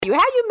How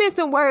you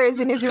missing words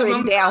and it's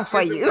written down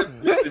for you?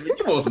 You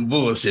want some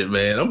bullshit,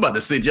 man. I'm about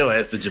to send your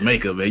ass to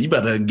Jamaica, man. You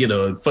better get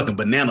a fucking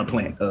banana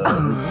plant.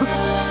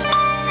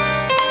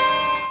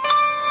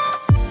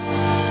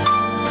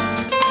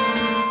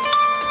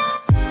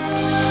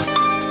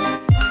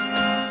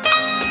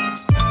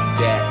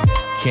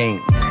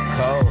 King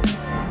Cole.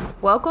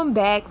 Welcome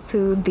back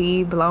to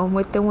the Blown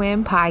with the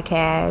Wind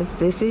podcast.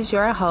 This is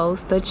your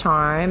host, The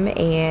Charm,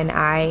 and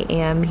I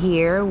am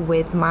here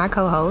with my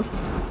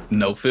co-host,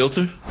 No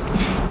Filter.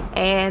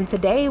 And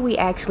today we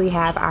actually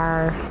have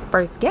our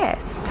first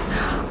guest.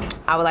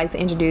 I would like to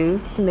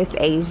introduce Miss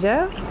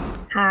Asia.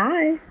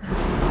 Hi.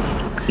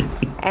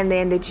 And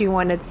then did you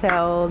want to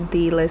tell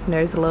the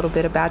listeners a little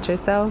bit about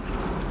yourself?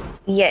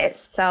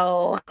 Yes.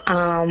 So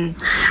I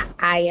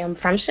am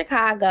from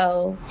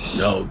Chicago.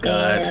 Oh,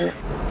 God.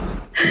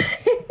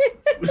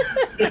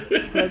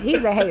 Look,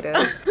 he's a hater.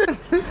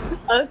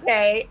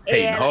 Okay.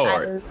 Hating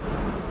hard.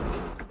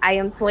 I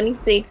am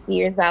 26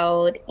 years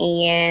old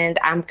and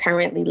I'm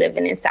currently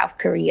living in South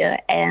Korea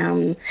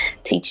and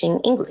teaching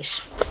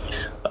English.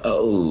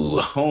 Oh,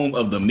 home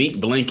of the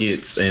meat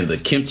blankets and the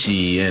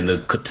kimchi and the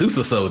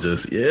Katusa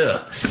soldiers.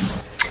 Yeah.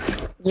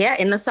 Yeah,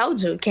 and the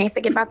soju. Can't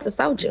forget about the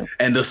soju.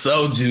 And the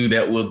soju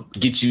that will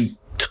get you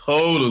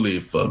totally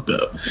fucked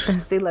up.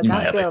 See, look,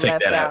 I feel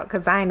left out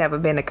because I ain't never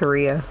been to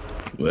Korea.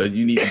 Well,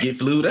 you need to get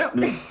flued out.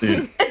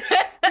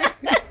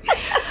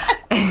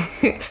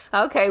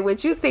 Okay,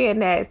 with you saying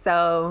that,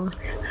 so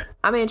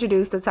I'm gonna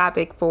introduce the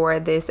topic for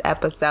this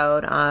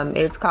episode.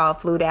 It's called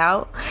Flued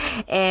Out,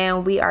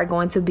 and we are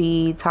going to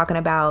be talking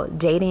about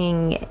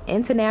dating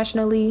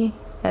internationally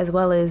as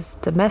well as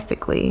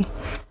domestically.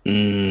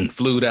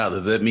 Flued out,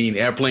 does that mean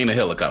airplane or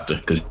helicopter?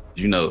 Because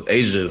you know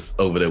Asia's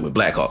over there with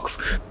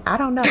Blackhawks. I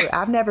don't know.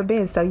 I've never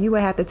been, so you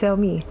would have to tell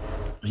me.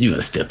 You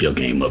gotta step your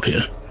game up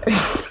here.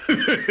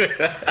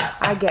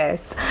 I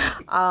guess.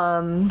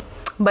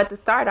 But to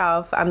start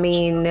off, I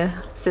mean,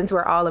 since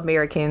we're all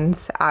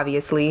Americans,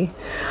 obviously,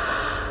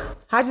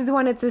 I just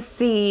wanted to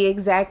see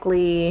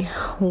exactly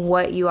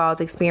what you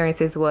all's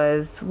experiences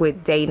was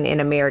with dating in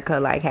America.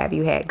 Like, have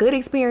you had good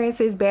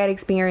experiences, bad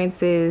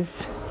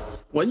experiences?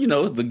 Well, you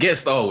know, the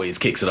guest always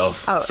kicks it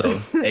off. Oh.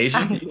 So,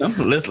 Asia, you know,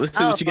 let's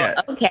see what you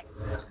got. Okay.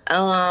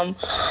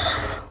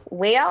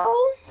 Well,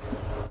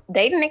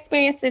 dating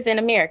experiences in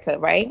America,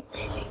 right?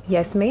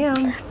 Yes,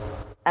 ma'am.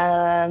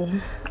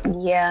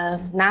 Yeah,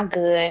 not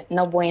good.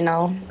 No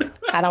bueno.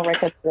 I don't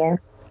recommend.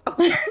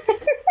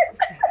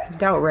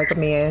 Don't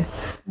recommend.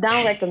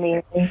 Don't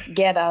recommend.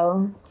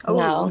 Ghetto. Ooh,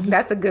 no.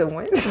 That's a good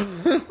one.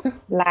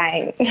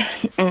 Like,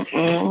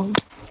 I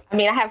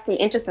mean, I have some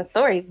interesting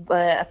stories,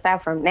 but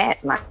aside from that,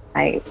 like.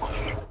 All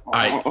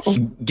right,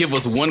 give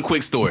us one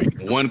quick story.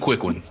 One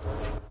quick one.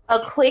 A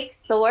quick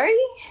story?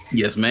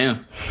 Yes,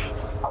 ma'am.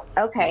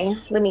 Okay,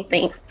 let me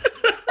think.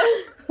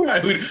 All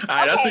right,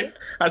 okay.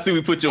 I see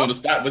we put you on the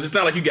spot, but it's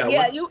not like you got one.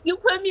 Yeah, you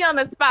put me on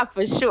the spot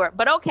for sure.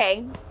 But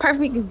okay,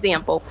 perfect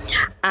example.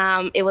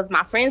 It was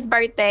my friend's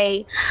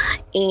birthday,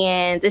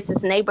 and this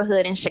is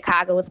neighborhood in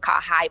Chicago. It's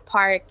called Hyde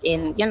Park,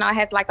 and you know it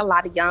has like a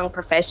lot of young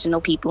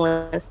professional people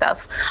and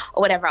stuff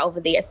or whatever over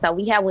there. So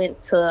we had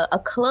went to a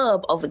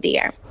club over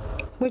there.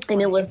 Which one,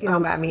 and it was if you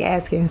don't mind me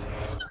asking.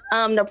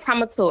 The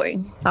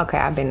Promontory. Okay,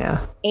 I've been there.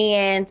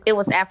 And it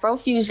was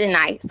Afrofusion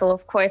night. So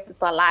of course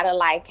it's a lot of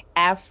like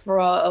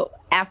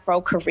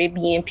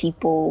Afro-Caribbean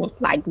people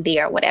like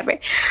there, whatever.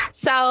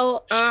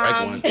 So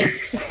strike one.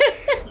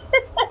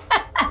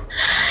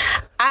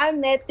 I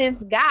met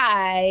this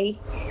guy.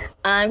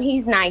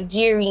 He's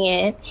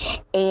Nigerian,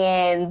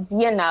 and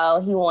you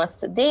know he wants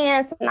to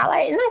dance, and I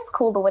like, and that's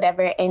cool or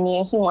whatever. And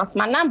then he wants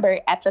my number.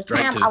 At the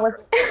time,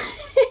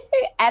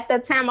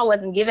 I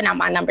wasn't giving out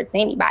my number to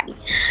anybody.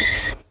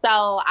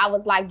 So I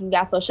was like, you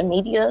got social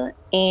media?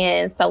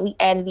 And so we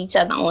added each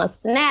other on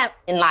Snap,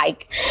 and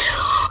like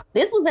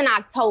this was in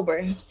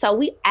October. So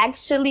we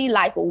actually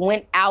like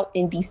went out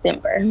in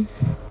December.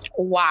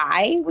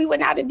 Why we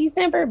went out in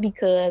December?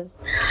 Because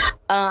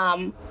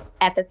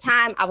at the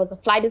time I was a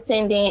flight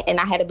attendant and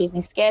I had a busy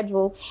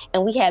schedule,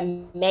 and we had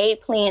made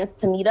plans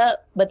to meet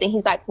up. But then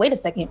he's like, wait a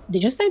second,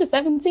 did you say the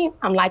 17th?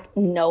 I'm like,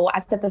 no, I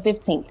said the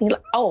 15th. He's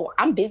like, oh,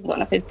 I'm busy on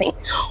the 15th.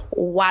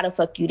 Why the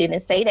fuck you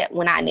didn't say that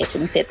when I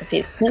initially said the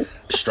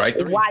 15th? Strike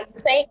three. Why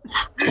you say?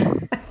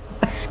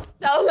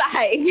 So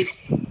like,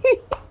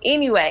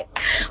 anyway,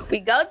 we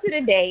go to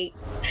the date.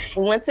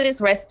 We went to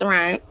this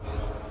restaurant.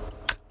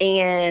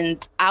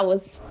 And I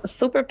was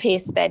super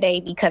pissed that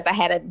day because I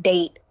had a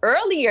date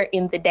earlier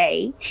in the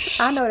day.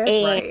 I know that's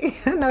right.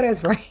 I know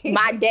that's right.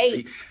 My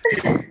date.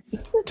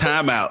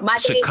 Time out.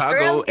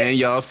 Chicago and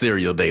y'all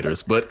serial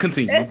daters. But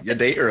continue. Your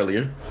date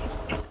earlier.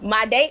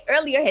 my date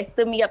earlier had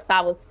stood me up, so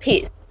I was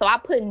pissed. So I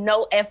put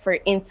no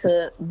effort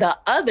into the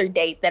other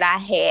date that I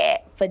had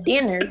for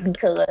dinner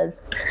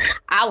because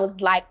I was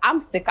like,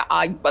 I'm sick of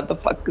all you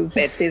motherfuckers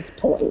at this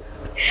point.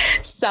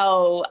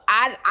 So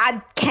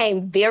I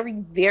came very,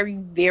 very,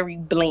 very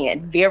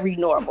bland, very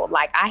normal.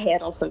 Like I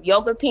had on some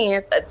yoga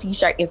pants, a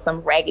t-shirt, and some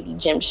raggedy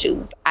gym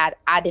shoes. I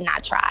did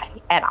not try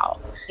at all.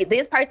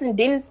 This person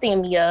didn't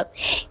stand me up,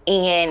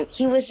 and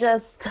he was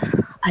just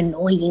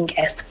annoying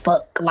as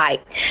fuck.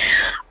 Like,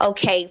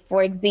 okay,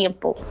 for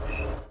example,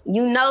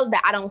 you know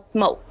that I don't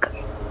smoke.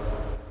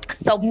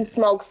 So you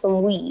smoke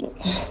some weed,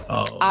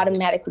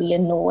 automatically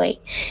annoyed.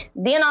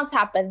 Then on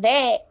top of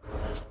that,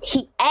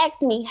 he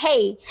asked me,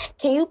 hey,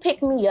 can you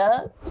pick me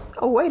up?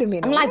 Oh, wait a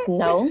minute. I'm like,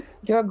 no,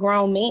 you're a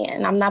grown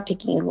man. I'm not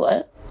picking you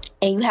up.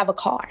 And you have a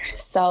car.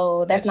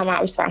 So that's not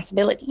my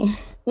responsibility.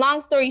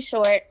 Long story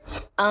short,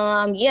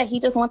 he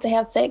just wanted to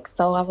have sex.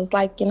 So I was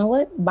like, you know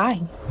what?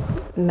 Bye.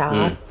 No,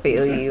 I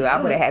feel you.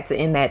 I would have had to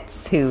end that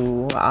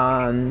too.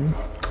 I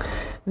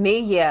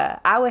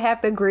would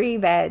have to agree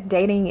that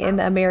dating in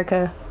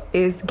America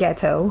is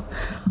ghetto.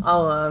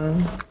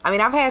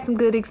 I've had some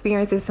good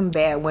experiences, some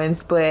bad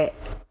ones, but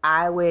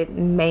I would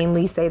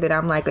mainly say that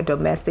I'm like a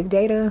domestic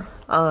dater,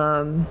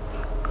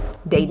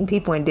 dating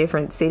people in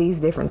different cities,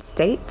 different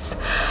states.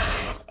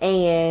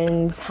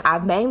 And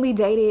I've mainly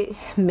dated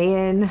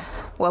men,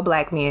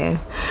 black men.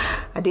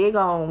 I did go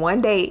on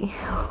one date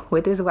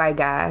with this white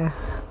guy.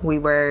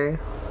 Where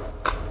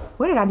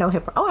did I know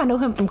him from? Oh, I know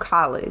him from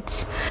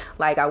college.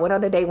 Like, I went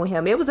on a date with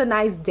him. It was a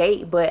nice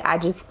date, but I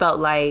just felt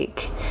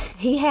like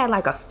he had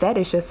like a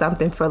fetish or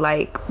something for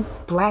like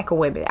black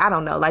women. I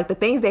don't know. Like the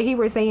things that he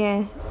was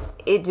saying,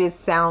 it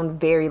just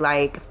sound very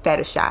like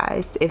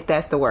fetishized, if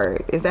that's the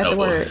word. Is that the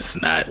word? It's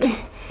not.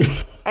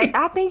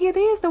 I think it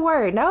is the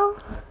word, no?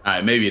 All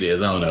right, maybe it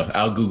is. I don't know.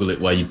 I'll Google it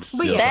while you.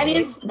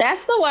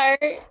 That's the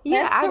word.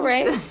 Yeah,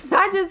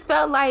 I just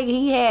felt like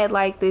he had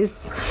like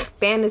this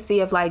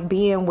fantasy of like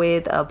being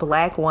with a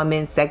black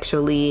woman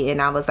sexually,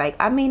 and I was like,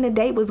 the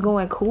date was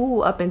going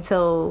cool up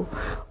until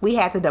we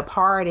had to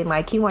depart, and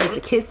like he wanted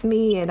to kiss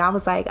me, and I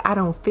was like, I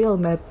don't feel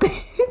nothing,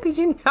 because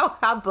you know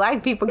how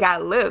black people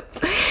got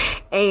lips,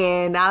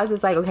 and I was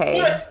just like,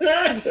 okay,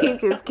 he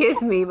just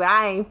kissed me, but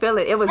I ain't feel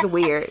it. It was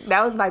weird.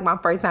 That was like my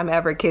first time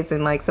ever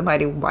kissing like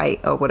somebody white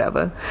or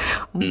whatever.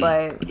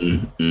 But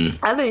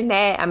other than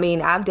that,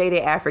 I've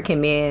dated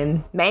African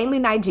men, mainly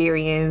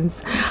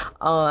Nigerians.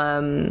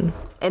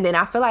 And then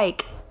I feel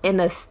like in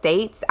the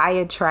States, I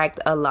attract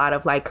a lot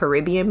of like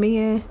Caribbean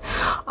men,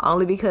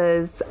 only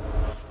because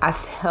I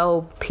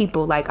tell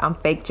people like I'm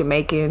fake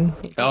Jamaican.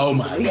 Oh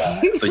my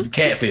God. So you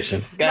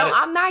catfishing.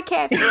 I'm not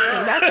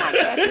catfishing. That's not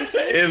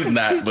catfishing. It's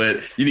not, but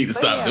you need to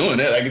stop doing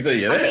that. I can tell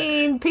you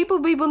that. People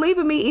be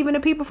believing me, even the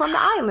people from the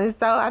islands.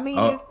 So,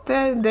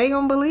 if they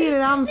gonna believe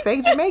that I'm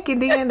fake Jamaican,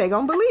 then they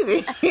gonna believe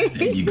it.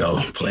 There you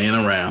go, playing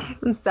around.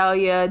 So,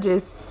 yeah,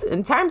 just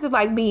in terms of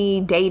like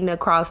me dating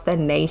across the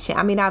nation,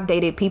 I've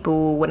dated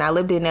people when I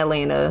lived in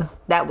Atlanta.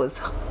 That was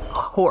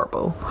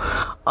horrible.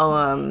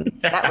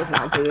 That was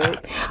not good.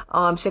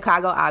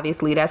 Chicago,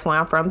 obviously, that's where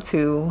I'm from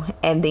too.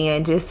 And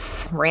then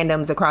just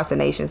randoms across the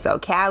nation. So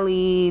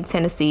Cali,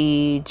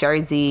 Tennessee,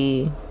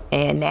 Jersey,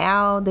 and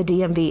now the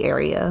DMV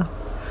area.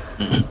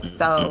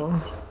 So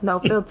no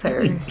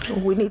filter.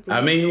 We need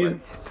to.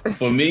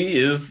 For me,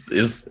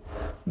 it's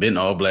been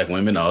all black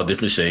women, all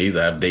different shades.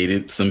 I've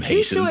dated some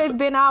Haitians. You sure it's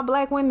been all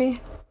black women?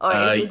 Or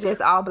is it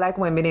just all black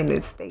women in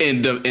this state?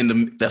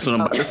 That's what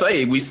I'm about to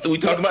say. We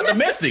talk about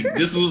domestic.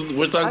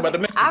 We're talking about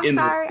domestic.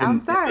 I'm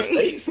sorry. The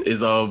States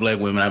is all black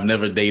women. I've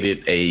never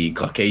dated a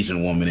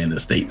Caucasian woman in the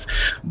States,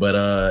 but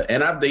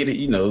and I've dated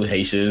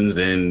Haitians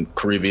and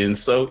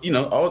Caribbeans. So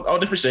all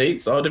different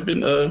shades, all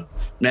different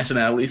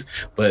nationalities.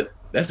 But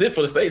that's it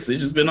for the States. It's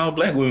just been all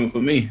black women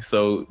for me.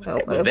 So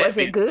was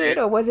it good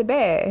or was it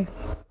bad?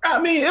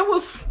 It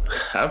was.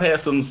 I've had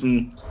some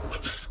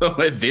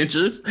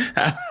adventures.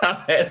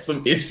 I've had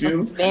some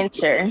issues.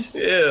 Adventures.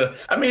 Yeah.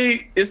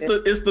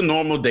 It's the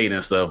normal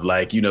dating stuff.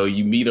 Like, you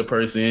meet a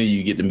person,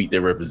 you get to meet their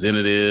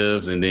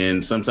representatives, and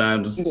then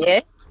sometimes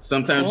the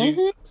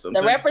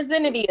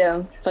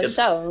representatives for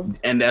sure.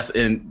 And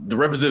the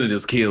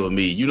representatives kill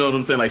me. You know what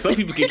I'm saying? Like some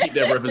people can keep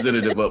that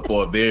representative up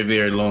for a very,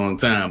 very long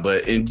time,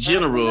 but in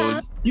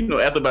general,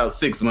 after about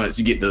 6 months,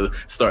 you get to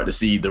start to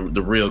see the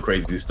real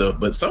crazy stuff.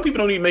 But some people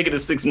don't even make it to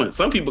 6 months.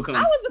 Some people come.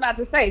 I was about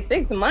to say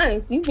 6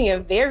 months. You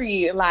being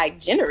very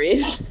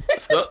generous.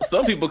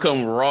 Some people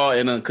come raw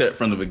and uncut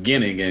from the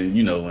beginning, and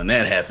when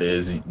that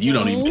happens, you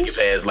don't even make it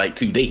past like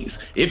 2 days.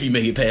 If you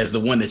make it past the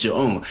one that you're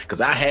on, because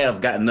I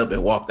have gotten up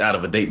and walked out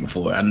of a date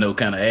before. I know,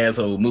 kind of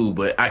asshole move,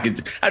 but I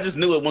just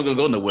knew it wasn't gonna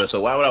go nowhere. So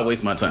why would I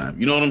waste my time?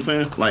 You know what I'm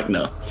saying? Like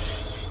no.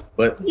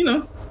 But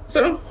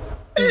so.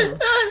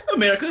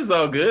 America is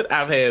all good.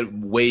 I've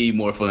had way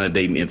more fun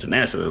dating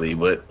internationally,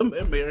 but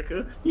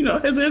America,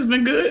 has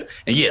been good.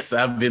 And yes,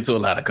 I've been to a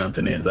lot of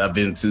continents. I've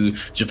been to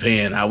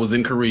Japan. I was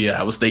in Korea.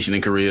 I was stationed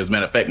in Korea. As a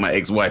matter of fact, my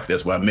ex-wife,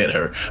 that's where I met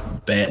her.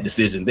 Bad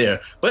decision there.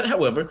 But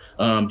however,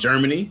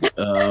 Germany,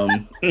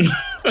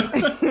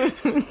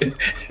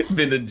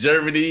 Been to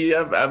Germany.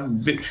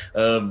 I've been,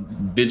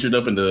 ventured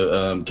up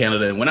into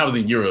Canada. And when I was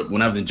in Europe,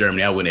 when I was in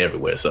Germany, I went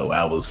everywhere. So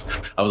I was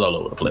all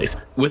over the place.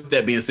 With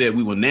that being said,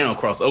 we will now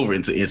cross over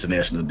into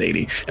international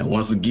dating. And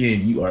once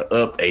again, you are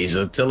up,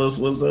 Asia. Tell us,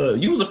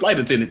 you was a flight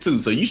attendant too,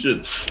 so you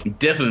should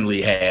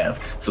definitely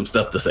have some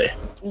stuff to say.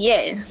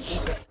 Yes.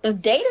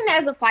 Dating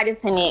as a flight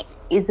attendant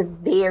is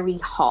very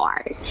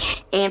hard.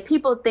 And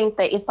people think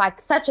that it's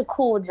like such a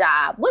cool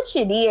job, which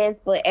it is,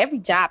 but every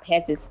job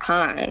has its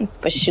cons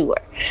for sure.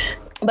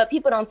 But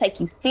people don't take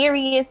you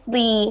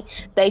seriously.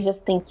 They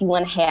just think you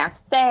want to have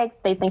sex.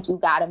 They think you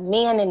got a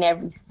man in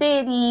every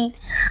city,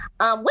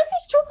 which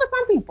is true for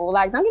some people.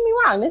 Like, don't get me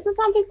wrong. This is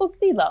some people's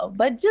stilo,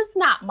 but just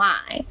not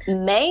mine.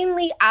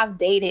 Mainly, I've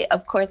dated,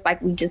 of course,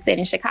 like we just said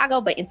in Chicago,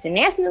 but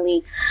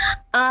internationally,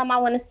 I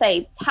want to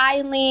say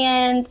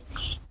Thailand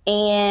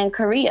and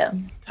Korea.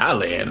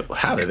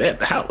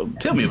 Thailand?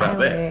 Tell me about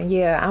that.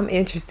 Yeah, I'm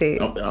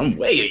interested. I'm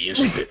way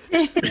interested.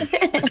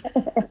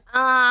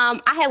 I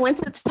had went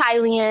to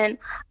Thailand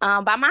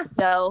by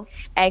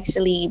myself,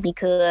 actually,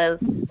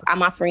 because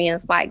my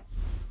friends like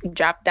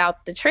dropped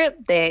out the trip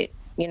that,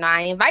 you know,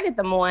 I invited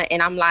them on,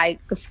 and I'm like,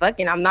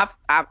 fucking,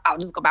 I'll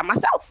just go by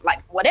myself,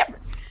 like, whatever.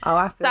 Oh,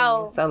 I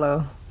feel you,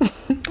 solo.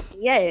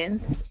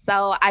 Yes.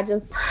 So I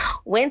just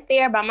went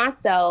there by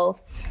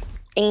myself,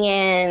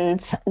 and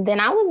then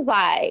I was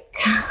like,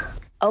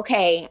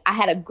 okay, I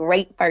had a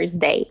great first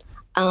day.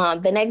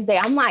 The next day,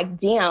 I'm like,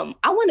 damn,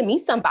 I want to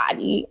meet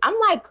somebody. I'm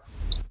like,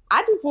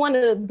 I just want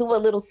to do a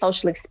little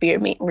social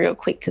experiment real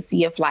quick to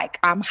see if, like,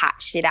 I'm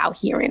hot shit out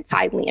here in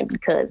Thailand,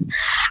 because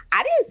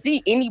I didn't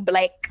see any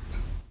Black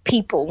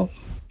people,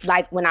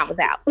 like, when I was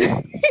out.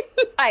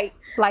 like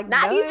not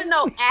none? even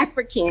no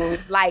Africans,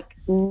 like,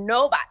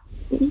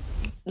 nobody.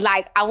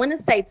 Like, I want to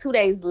say 2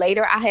 days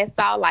later, I had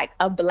saw, like,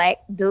 a Black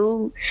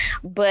dude,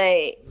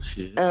 but,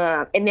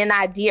 and then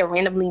I did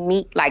randomly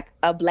meet, like,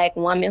 a Black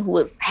woman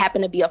who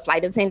happened to be a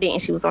flight attendant,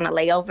 and she was on a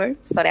layover,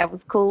 so that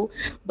was cool.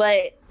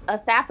 But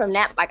aside from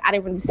that, like, I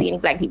didn't really see any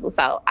Black people,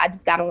 so I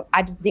just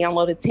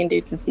downloaded Tinder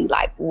to see,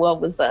 like,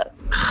 what was up.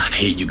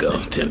 Here you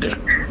go, Tinder.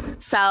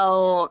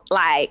 So,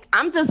 like,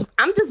 I'm just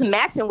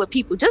matching with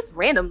people just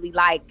randomly.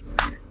 Like,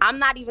 I'm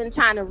not even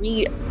trying to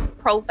read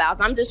profiles.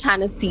 I'm just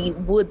trying to see,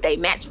 would they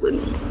match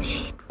with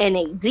me? And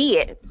they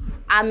did.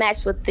 I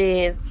matched with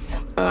this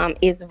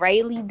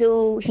Israeli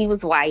dude. He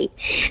was white.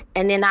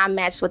 And then I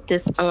matched with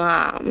this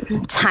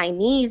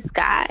Chinese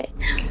guy.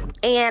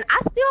 And I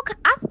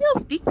still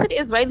speak to the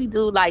Israeli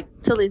dude, like,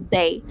 till this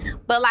day.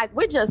 But, like,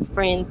 we're just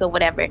friends or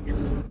whatever.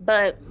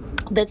 But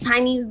the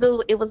Chinese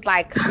dude, it was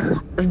like,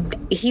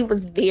 he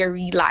was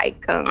very,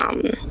 like,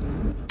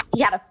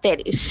 he had a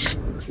fetish,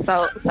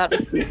 so to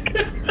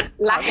speak.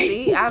 Like,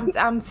 see,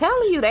 I'm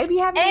telling you, they be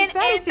having these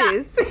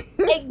fetishes.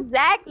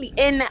 Exactly.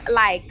 And,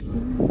 like,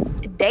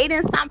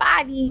 dating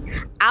somebody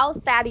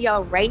outside of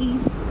your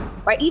race,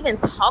 or even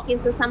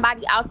talking to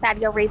somebody outside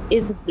of your race,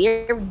 is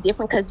very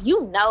different, because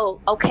you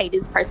know, okay,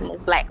 this person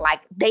is Black.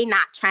 Like, they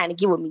not trying to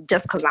get with me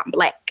just because I'm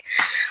Black.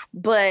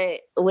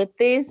 But with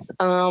this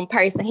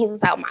person, he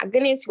was like, oh my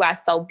goodness, you are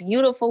so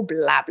beautiful,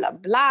 blah, blah,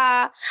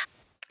 blah.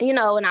 You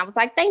know, and I was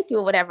like, thank you,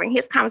 or whatever. And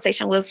his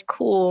conversation was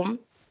cool.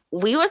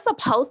 We were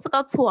supposed to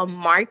go to a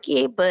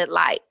market, but,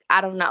 like,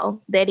 I don't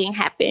know, that didn't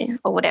happen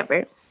or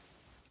whatever.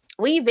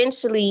 We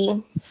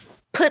eventually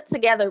put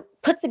together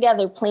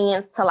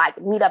plans to,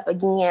 like, meet up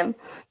again.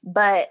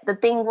 But the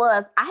thing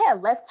was, I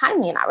had left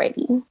Thailand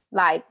already.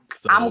 Like,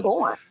 so, I'm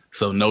going.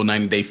 So no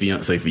 90-day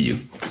fiance for you.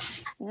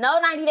 No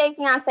 90-day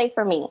fiance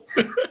for me.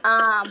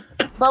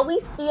 But we're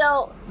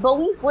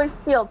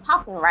still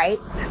talking, right?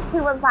 He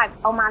was like,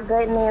 oh my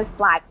goodness,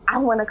 like, I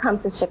want to come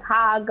to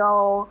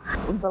Chicago,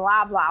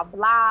 blah, blah,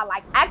 blah.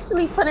 Like,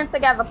 actually putting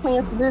together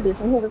plans to do this.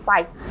 And he was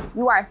like,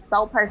 you are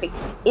so perfect.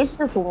 It's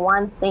just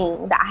one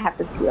thing that I have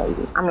to tell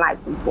you. I'm like,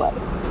 what?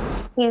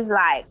 He's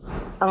like,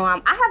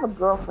 I have a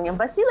girlfriend,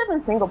 but she lives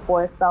in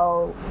Singapore,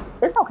 so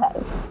it's okay.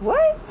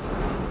 What?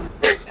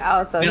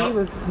 Oh, so he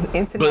was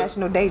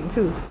international dating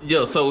too.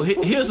 Yeah, so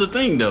here's the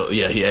thing though.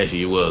 Yeah, he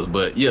actually was.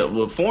 But yeah,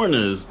 well,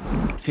 foreigners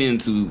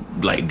tend to,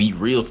 like, be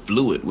real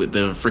fluid with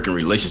their freaking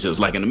relationships.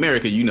 Like, in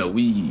America, you know,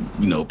 we,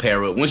 you know,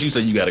 pair up. Once you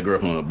say you got a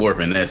girlfriend or a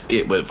boyfriend, that's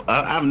it. But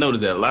I've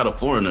noticed that a lot of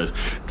foreigners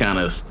kind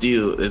of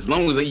still, as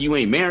long as you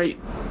ain't married,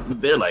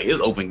 they're like, it's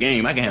open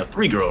game. I can have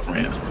 3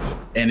 girlfriends,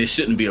 and it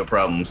shouldn't be a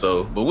problem.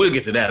 So, but we'll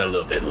get to that a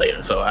little bit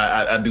later. So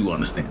I do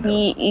understand that.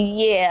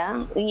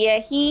 Yeah.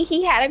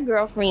 He had a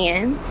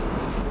girlfriend,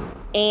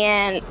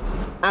 and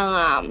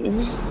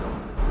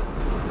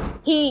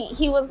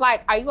he was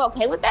like, are you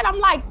okay with that? I'm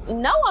like,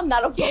 no, I'm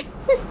not okay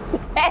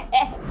with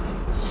that.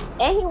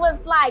 And he was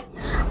like,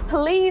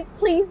 please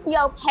be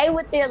okay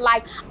with it.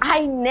 Like,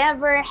 I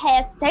never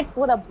had sex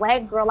with a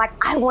Black girl. Like,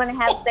 I want to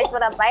have sex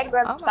with a Black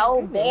girl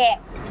so bad.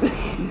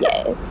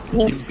 Yeah,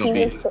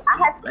 I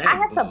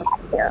had to block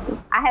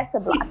him. I had to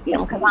block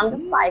him because I'm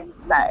just like,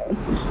 sir,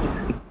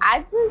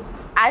 I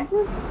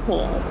just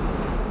can't.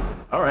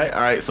 All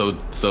right.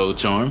 So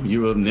Charm,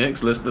 you up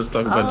next. Let's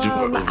talk about you.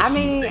 I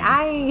mean,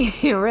 I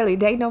ain't really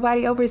date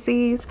nobody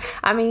overseas.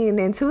 I mean,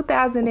 in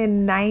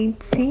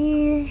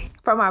 2019,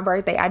 for my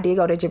birthday, I did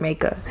go to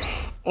Jamaica,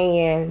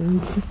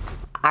 and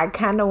I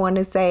kind of want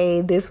to say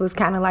this was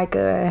kind of like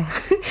a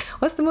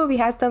what's the movie?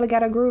 How Stella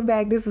Got Her Groove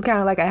Back. This was kind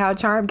of like a How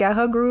Charm Got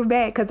Her Groove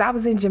Back, because I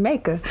was in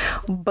Jamaica.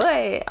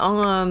 But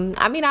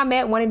I mean, I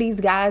met one of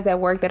these guys that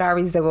worked at our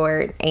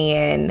resort,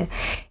 and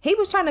he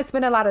was trying to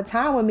spend a lot of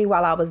time with me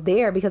while I was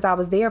there, because I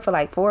was there for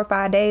like 4 or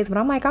 5 days. But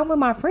I'm like, I'm with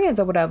my friends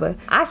or whatever.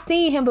 I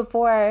seen him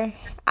before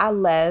I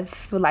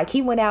left. Like,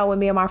 he went out with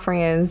me and my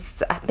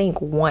friends, I think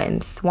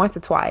once or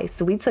twice.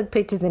 So we took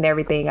pictures and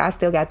everything. I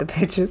still got the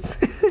pictures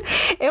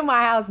in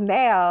my house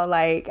now.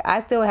 Like,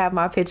 I still have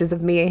my pictures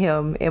of me and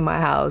him in my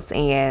house.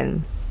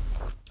 And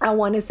I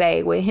want to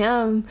say with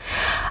him,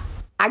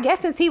 I guess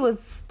since he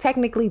was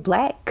technically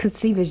black,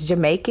 because he was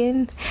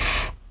Jamaican,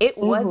 it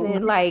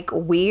wasn't like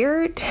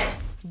weird.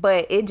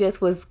 But it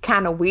just was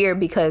kind of weird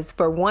because,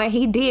 for one,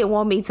 he did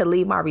want me to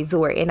leave my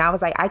resort. And I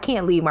was like, I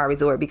can't leave my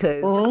resort,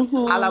 because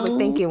all I was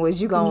thinking was,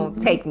 you going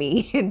to take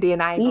me and then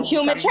I ain't going to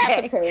human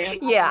trafficker.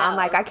 Yeah, I'm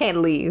like, I can't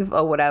leave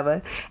or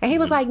whatever. And he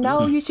was like,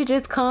 no, you should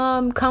just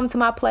come to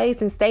my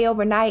place and stay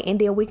overnight, and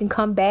then we can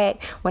come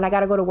back when I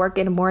got to go to work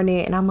in the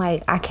morning. And I'm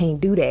like, I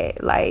can't do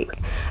that. Like,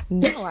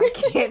 no, I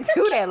can't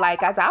do that.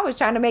 Like, I was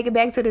trying to make it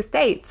back to the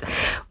States.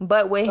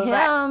 But with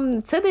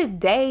him, to this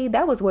day,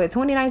 that was what,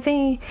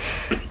 2019?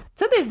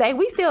 To this day,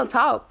 we still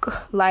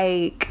talk.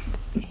 Like,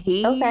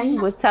 he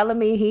was telling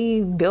me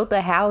he built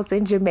a house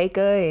in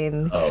Jamaica,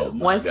 and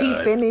once he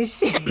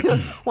finished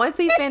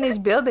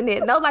building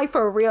it, no, like,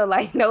 for real,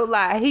 like, no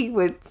lie, he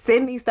would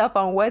send me stuff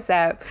on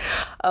WhatsApp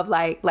of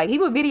like he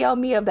would video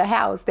me of the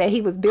house that he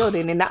was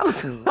building, and I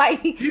was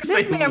like, you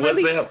say WhatsApp?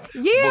 Really, yeah,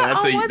 boy, I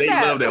tell you,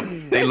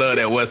 WhatsApp. They love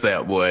that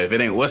WhatsApp, boy. If it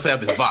ain't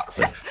WhatsApp, it's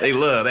Voxer. They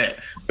love that.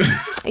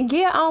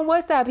 Yeah, on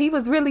WhatsApp, he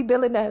was really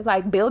building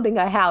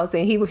a house,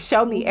 and he would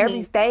show me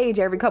every stage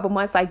every couple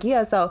months. Like,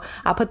 yeah, so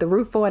I put the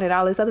roof on and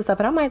all this other stuff,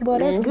 and I'm like, well,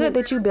 that's good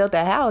that you built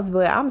a house,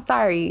 but I'm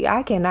sorry,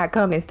 I cannot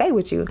come and stay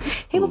with you.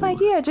 He was like,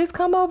 yeah, just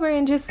come over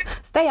and just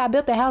stay. I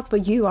built the house for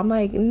you. I'm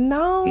like,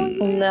 no.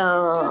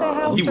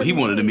 He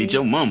wanted to meet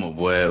your mama,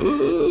 boy.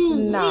 Ooh.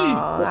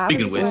 No.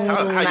 Speaking of which,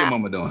 how your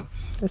mama doing?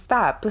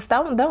 Stop.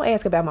 Don't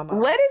ask about my mom.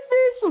 What is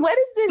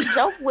this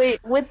joke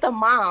with the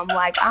mom?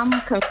 Like,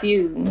 I'm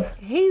confused.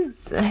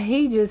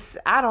 He just,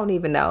 I don't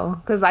even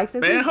know. Cause like,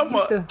 since her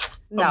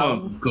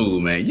mom's cool,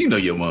 man. You know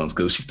your mom's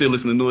cool. She still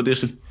listening to New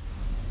Edition?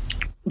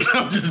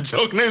 I'm just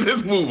joking.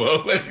 Let's move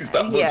on. Let me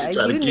stop trying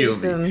to kill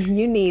me.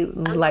 You need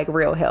like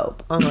real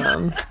help. But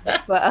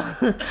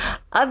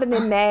other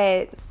than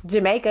that,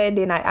 Jamaica, and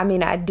then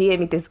I did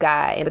meet this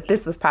guy, and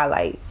this was probably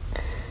like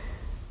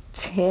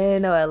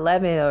 10 or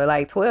 11 or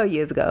like 12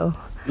 years ago.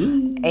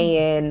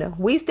 And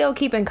we still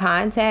keep in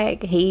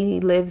contact. He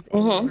lives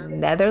in the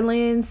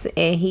Netherlands,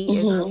 and he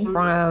is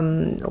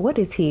from, what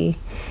is he?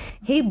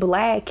 He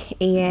black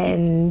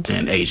and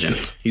Asian.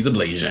 He's a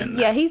Blasian.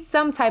 Yeah, he's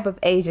some type of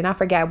Asian. I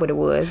forgot what it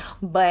was.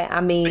 But I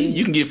mean,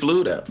 you can get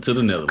flued out to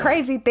the Netherlands.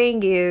 Crazy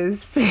thing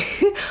is,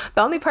 the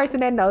only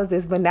person that knows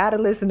this, but now the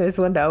listeners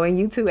will know, and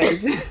you too,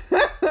 Asian.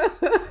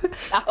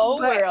 The whole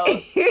world.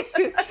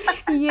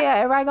 Yeah,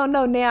 everybody gonna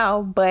know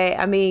now. But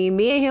I mean,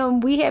 me and him,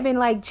 we have been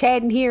like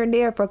chatting here and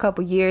there for a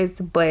couple years,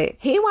 but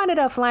he wanted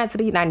up flying to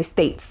the United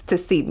States to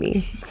see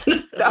me.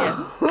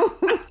 So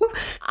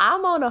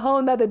I'm on a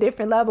whole nother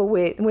different level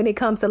when it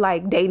comes to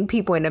like dating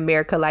people in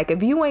America. Like,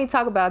 if you ain't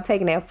talk about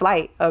taking that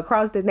flight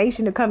across the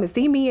nation to come and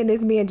see me, and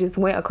this man just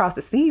went across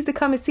the seas to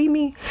come and see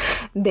me,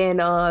 then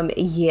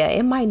yeah,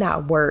 it might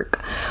not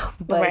work.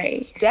 But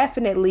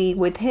definitely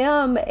with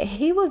him,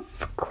 he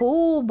was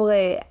cool,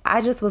 but I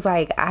just was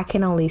like, I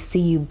can only see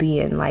you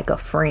being like a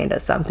friend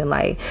or something.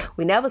 Like,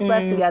 we never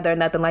slept together or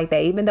nothing like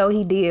that. Even though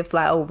he did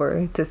fly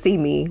over to see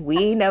me, we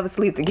ain't never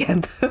sleep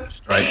together.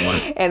 Strike one.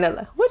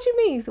 And what you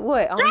mean?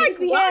 What? On his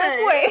behalf?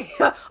 Wait,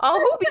 on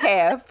who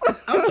behalf?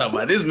 I'm talking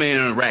about this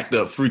man racked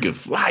up freaking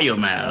flyer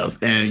miles,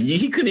 and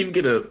he couldn't even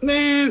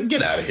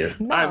get out of here.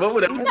 No. All right, but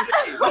whatever. And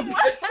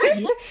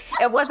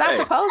was I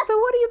supposed to?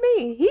 What do you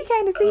mean? He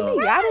came to see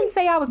me. I didn't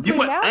say I was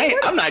putting out.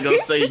 I'm not gonna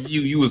say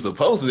you were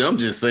supposed to. I'm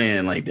just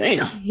saying, like,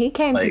 damn. He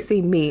came to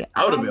see me.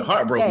 I would have been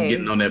heartbroken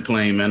getting on that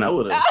plane, man. I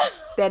would have.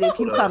 That if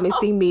you come and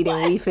see me,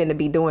 then we finna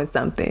be doing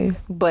something.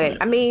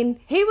 But I mean,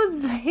 he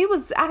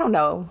was. I don't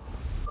know.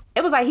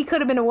 It was like he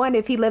could have been the one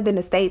if he lived in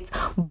the States,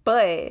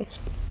 but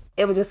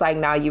it was just like,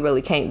 no, you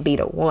really can't be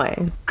the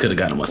one. Could have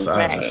got a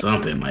massage or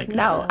something like that.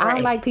 No, I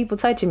don't like people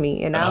touching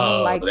me, and I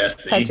don't like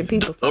touching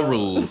people. The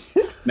rules.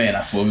 Man,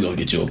 I swear we're gonna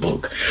get you a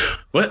book.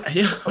 But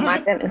yeah. Oh my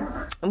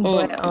goodness.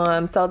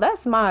 But so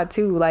that's my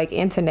two like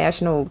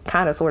international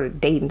kind of sort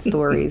of dating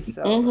stories.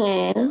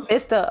 So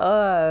it's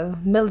the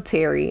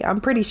military.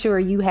 I'm pretty sure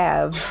you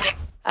have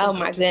oh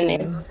my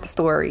goodness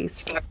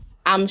stories.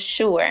 I'm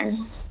sure.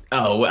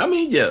 Oh, well, I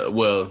mean, yeah.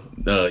 Well,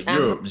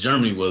 Europe,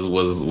 Germany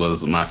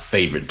was my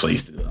favorite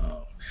place to date.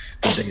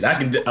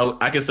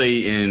 I can say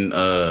in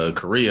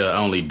Korea, I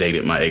only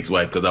dated my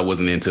ex-wife because I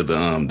wasn't into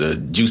the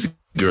juicy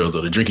girls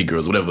or the drinky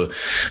girls, whatever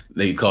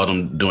they called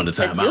them during the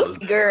time. Juice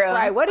girls.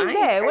 Right, what is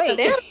that? Wait.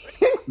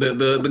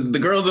 The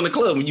girls in the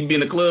club, when you be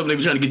in the club, they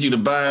be trying to get you to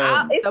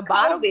buy It's the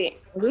bottle. COVID.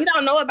 We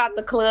don't know about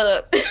the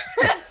club.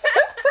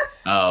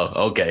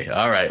 Oh, okay.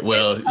 All right.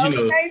 Well,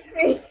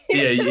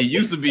 it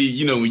used to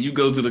be, when you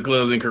go to the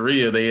clubs in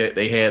Korea,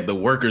 they had the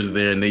workers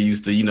there and they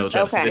used to,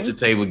 try to sit at your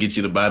table, get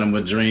you to buy them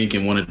a drink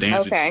and want to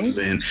dance with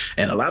you.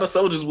 And a lot of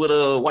soldiers would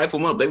wife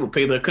them up. They would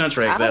pay their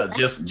contracts out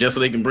just so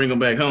they can bring them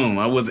back home.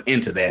 I wasn't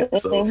into that.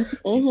 So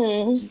So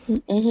he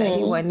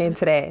wasn't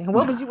into that.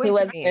 What was you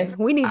into?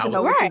 We need to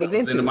know what you was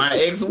into. My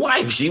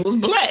ex-wife, she was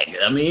black.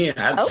 I mean,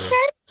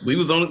 we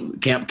was on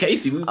Camp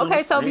Casey. We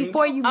was so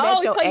before you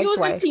met your ex-wife. You was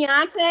with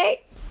Beyonce?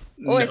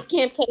 Or it's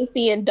Camp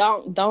Casey and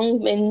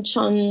Dong Min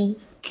Chun?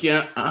 I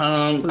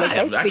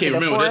can't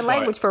remember this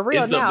language for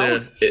real it's now.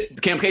 Up there.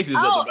 Camp Casey is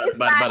up there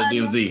by the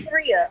DMZ. North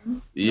Korea.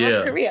 Yeah.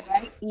 North Korea,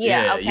 right?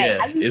 Yeah, okay.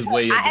 Yeah. It's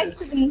way up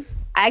there.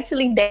 I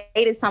actually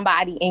dated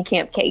somebody in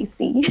Camp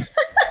Casey.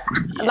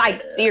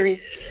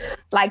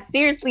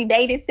 Seriously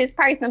dated this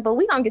person, but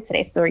we're gonna get to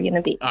that story in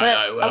a bit. All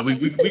right. Well,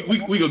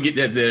 we gonna get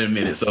that there in a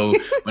minute. So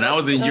when I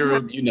was in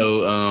Europe,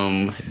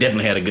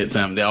 definitely had a good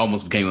time. That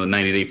almost became a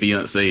 90-day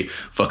fiance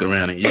fucking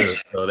around in Europe.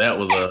 So that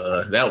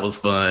was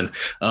fun.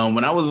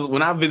 When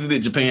I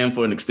visited Japan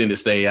for an extended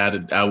stay,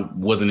 I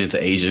wasn't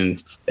into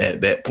Asians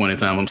at that point in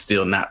time. I'm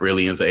still not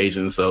really into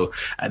Asians. So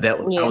I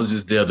was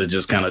just there to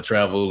just kind of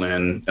travel.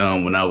 And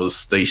when I was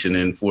stationed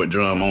in Fort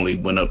Drum, only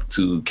went up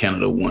to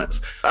Canada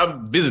once. I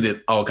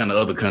visited all kind of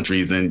other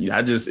countries, and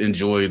I just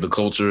enjoy the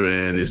culture,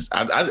 and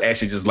I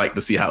actually just like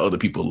to see how other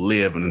people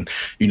live, and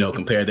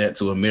compare that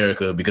to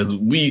America, because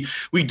we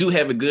do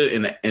have it good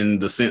in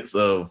the sense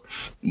of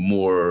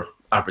more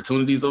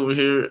opportunities over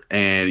here,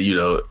 and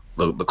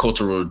the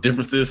cultural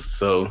differences.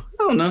 So I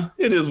don't know,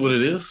 it is what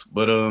it is.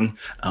 But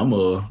I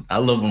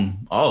love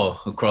them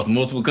all across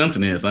multiple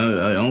continents.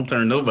 I don't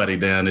turn nobody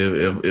down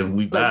if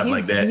we vibe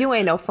like that. You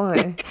ain't no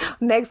fun.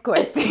 Next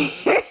question.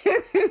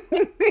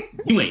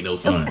 You ain't no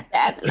fun.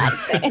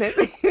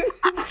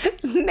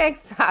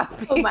 Next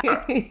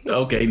topic.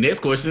 Okay, next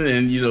question,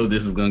 and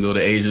this is gonna go to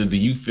Asia. Do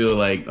you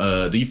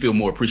feel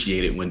more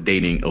appreciated when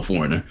dating a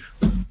foreigner?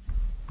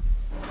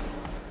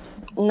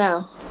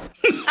 No.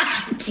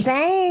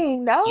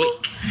 Dang, no.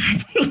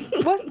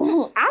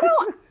 I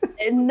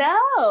don't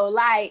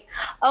know.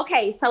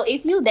 Okay, so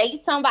if you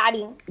date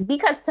somebody,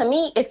 because to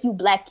me, if you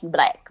black, you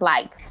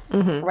black.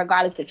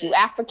 Regardless if you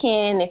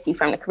African, if you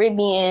from the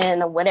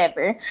Caribbean or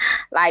whatever,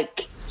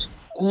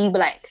 you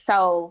black.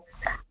 So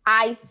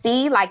I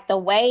see the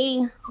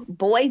way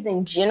boys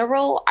in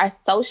general are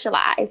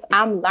socialized.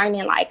 I'm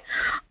learning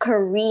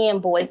Korean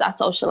boys are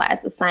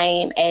socialized the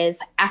same as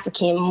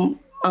African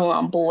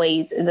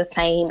boys, the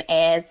same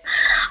as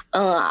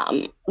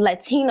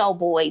Latino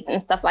boys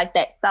and stuff like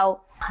that. So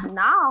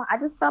no, I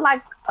just feel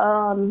like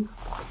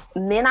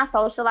men are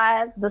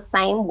socialized the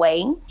same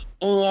way,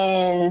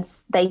 and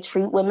they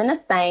treat women the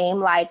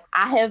same. I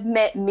have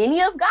met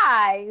many of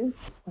guys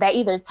that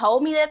either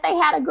told me that they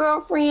had a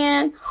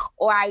girlfriend,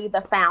 or I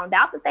either found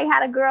out that they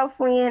had a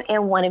girlfriend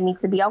and wanted me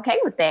to be okay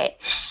with that.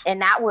 And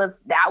that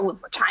was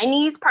a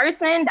Chinese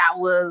person, that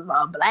was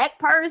a black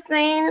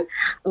person,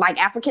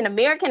 African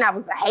American, that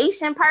was a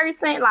Haitian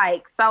person.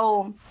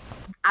 So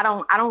I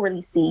don't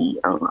really see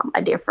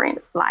a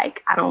difference.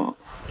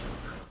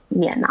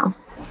 No.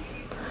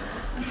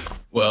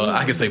 Well,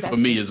 I can say for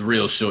me, it's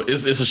real short.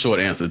 It's a short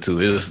answer too.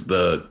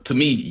 To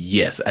me,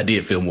 yes, I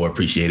did feel more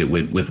appreciated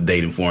with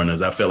dating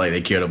foreigners. I felt like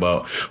they cared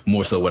about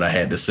more so what I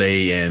had to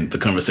say, and the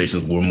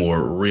conversations were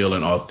more real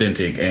and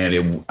authentic.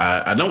 And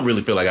I don't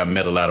really feel like I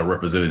met a lot of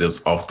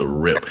representatives off the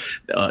rip.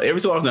 Every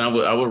so often,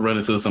 I would run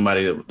into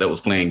somebody that was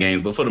playing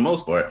games, but for the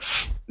most part,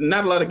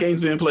 not a lot of games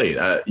being played.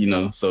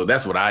 So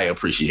that's what I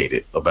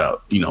appreciated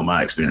about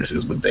my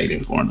experiences with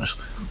dating foreigners.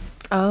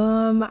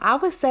 I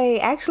would say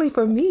actually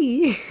for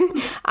me,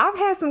 I've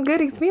had some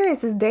good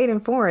experiences dating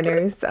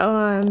foreigners.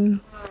 I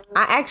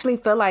actually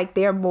feel like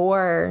they're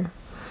more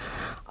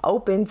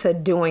open to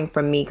doing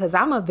for me because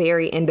I'm a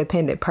very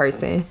independent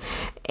person,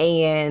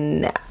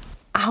 and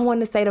I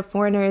want to say the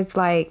foreigners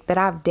that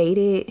I've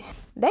dated,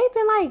 they've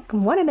been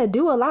wanting to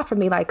do a lot for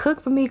me,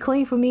 cook for me,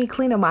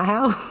 clean up my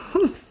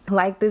house.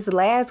 This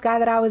last guy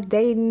that I was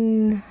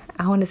dating,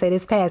 I want to say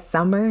this past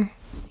summer,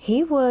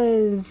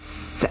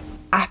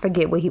 I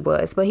forget what he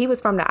was, but he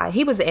was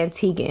he was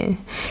Antiguan,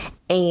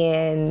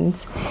 and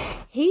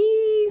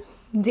he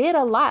did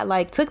a lot,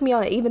 took me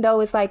on, even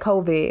though it's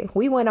COVID,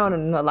 we went on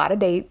a lot of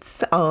dates.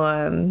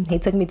 He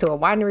took me to a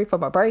winery for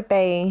my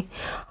birthday.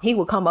 He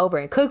would come over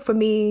and cook for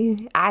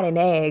me. I didn't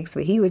ask,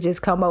 but he would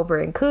just come over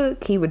and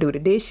cook. He would do the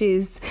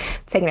dishes,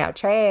 taking out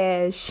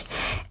trash.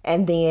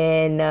 And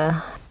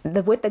then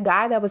with the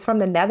guy that was from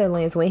the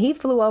Netherlands, when he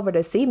flew over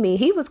to see me,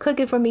 he was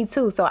cooking for me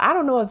too. So I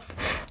don't know if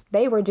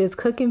they were just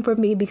cooking for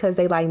me because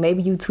they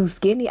maybe you too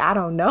skinny. I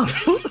don't know.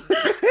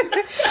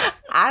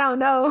 I don't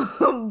know.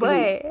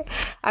 But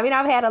I mean,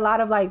 I've had a lot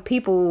of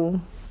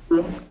people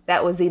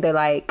that was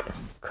either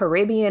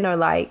Caribbean or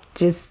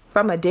just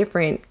from a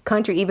different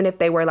country, even if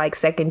they were like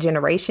second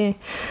generation,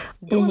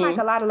 doing like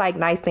a lot of like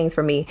nice things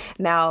for me.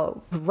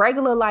 Now,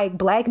 regular like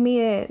black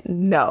men,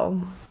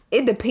 no.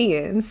 It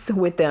depends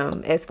with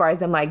them as far as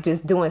them like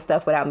just doing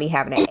stuff without me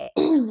having to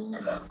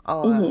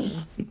ask.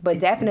 But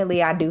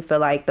definitely I do feel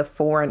like the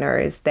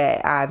foreigners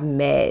that I've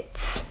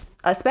met,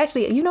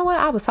 especially, you know what,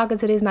 I was talking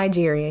to this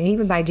Nigerian. He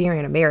was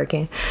Nigerian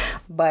American,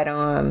 but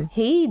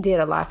he did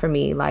a lot for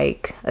me,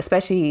 like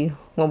especially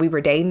when we were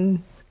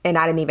dating and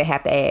I didn't even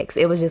have to ask.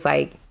 It was just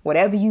like,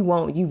 whatever you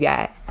want, you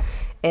got.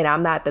 And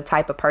I'm not the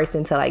type of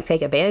person to like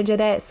take advantage of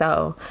that.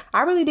 So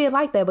I really did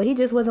like that, but he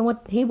just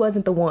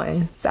wasn't the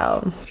one.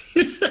 So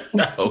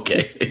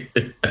okay.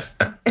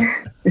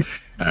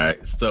 All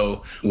right.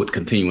 So with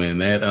continuing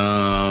that,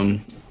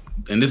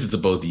 and this is to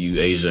both of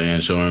you, Asia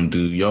and Sharm, do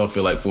y'all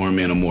feel like foreign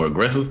men are more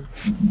aggressive?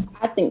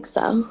 I think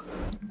so.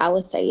 I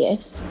would say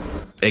yes.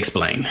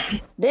 Explain.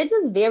 They're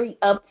just very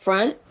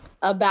upfront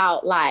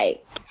about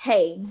like,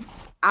 hey,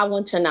 I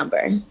want your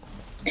number.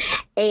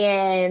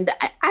 And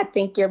I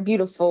think you're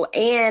beautiful.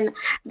 And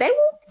they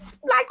will,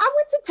 like, I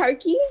went to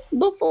Turkey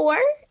before,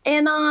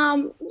 and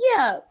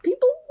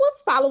people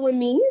was following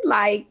me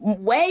like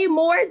way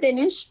more than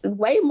in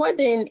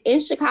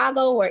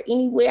Chicago or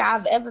anywhere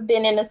I've ever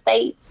been in the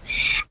States.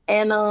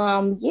 And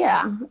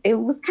it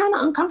was kind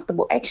of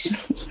uncomfortable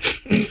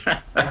actually.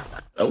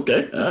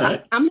 Okay, all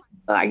right. I'm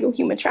are you a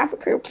human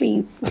trafficker?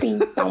 Please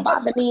don't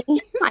bother me.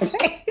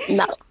 Like,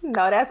 no,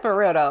 that's for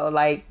real though.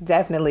 Like,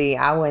 definitely,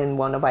 I wouldn't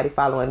want nobody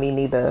following me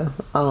neither.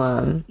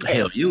 Hell,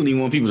 you don't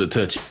even want people to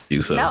touch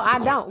you. So no, I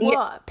don't.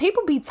 Well,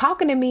 people be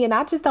talking to me, and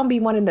I just don't be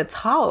wanting to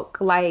talk.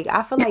 Like,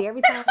 I feel like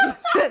every time,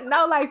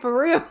 no, like for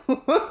real.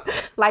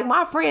 Like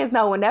my friends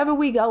know, whenever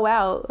we go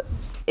out,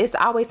 it's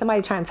always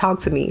somebody trying to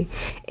talk to me.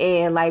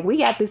 And like, we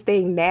got this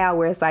thing now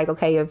where it's like,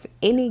 okay, if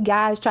any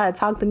guys try to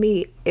talk to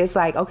me, it's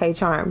like, okay,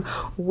 Charm,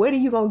 what are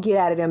you gonna get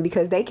out of them?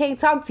 Because they can't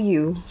talk to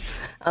you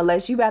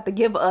unless you about to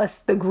give us,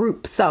 the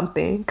group,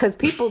 something. Because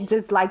people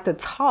just like to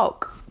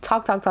talk.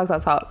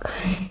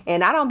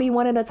 And I don't be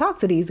wanting to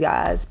talk to these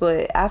guys,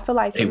 but I feel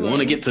like they want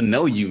to get to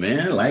know you,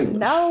 man. Like,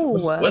 no,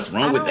 what's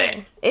wrong with that?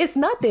 It's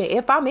nothing.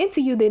 If I'm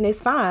into you, then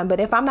it's fine. But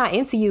if I'm not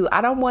into you,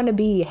 I don't want to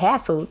be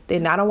hassled,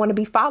 and I don't want to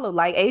be followed.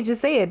 Like Asia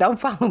said, don't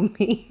follow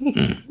me.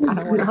 I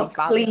don't want to be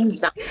followed. Please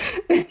don't.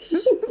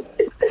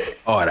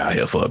 Hard out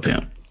here for a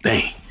pimp.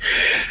 Dang.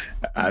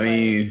 I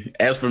mean,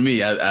 as for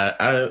me,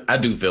 I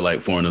do feel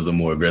like foreigners are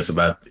more aggressive.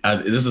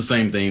 This is the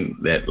same thing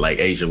that like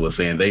Asia was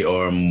saying. They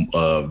are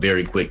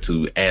very quick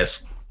to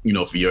ask,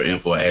 for your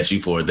info, ask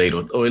you for a date,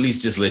 or at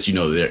least just let you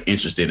know they're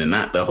interested, and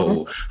not the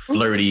whole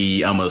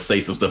flirty, I'm going to say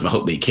some stuff and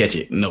hope they catch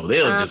it. No,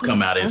 they'll just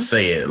come out and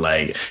say it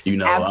like,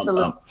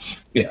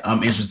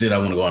 I'm interested. I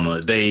want to go on a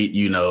date.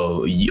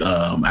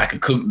 I could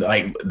cook.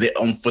 Like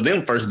for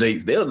them first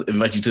dates, they'll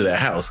invite you to their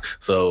house.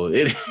 So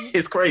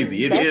it's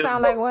crazy. That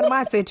sounds like one of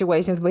my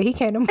situations, but he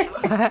came to my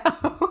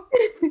house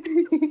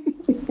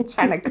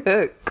trying to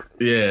cook.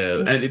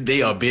 Yeah, and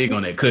they are big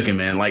on that cooking,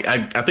 man. Like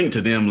I think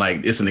to them,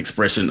 like it's an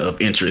expression of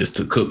interest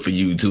to cook for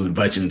you, to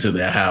invite you into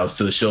their house,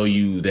 to show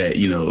you that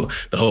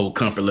the whole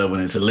comfort level,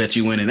 and to let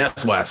you in. And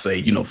that's why I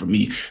say, for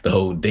me, the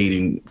whole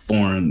dating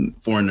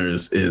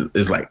foreigners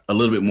is like a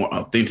little bit more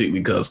authentic,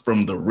 because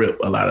from the rip,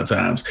 a lot of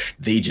times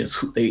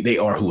they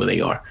are who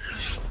they are.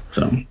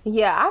 So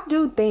yeah, I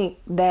do think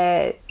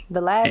that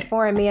the last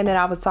foreign man that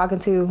I was talking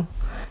to,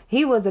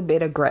 he was a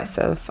bit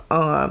aggressive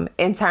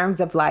in terms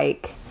of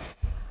like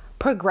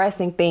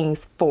progressing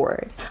things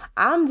forward.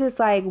 I'm just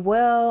like,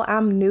 well,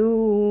 I'm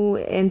new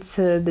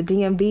into the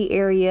DMV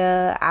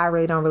area. I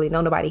really don't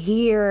know nobody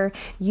here.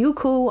 You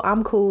cool,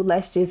 I'm cool.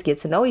 Let's just get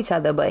to know each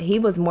other. But he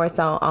was more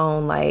so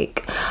on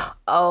like,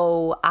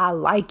 oh, I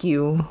like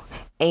you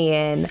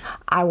and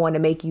I want to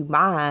make you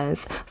mine.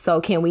 So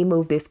can we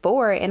move this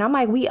forward? And I'm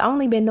like, we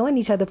only been knowing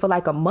each other for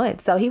like a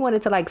month. So he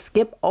wanted to like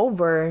skip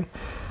over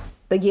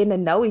the getting to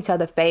know each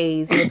other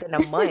phase within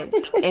a month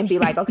and be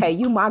like, okay,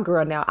 you my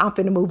girl now. I'm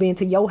finna move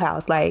into your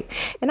house. Like,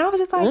 and I was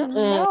just like,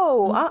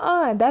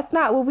 no, that's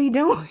not what we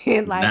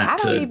doing. Like, I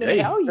don't even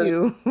know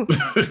you.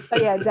 So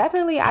yeah,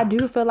 definitely I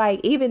do feel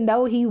like even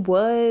though he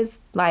was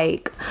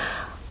like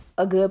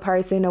a good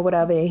person or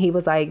whatever, and he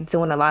was like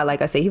doing a lot,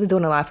 like I said, he was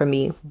doing a lot for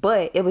me,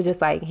 but it was just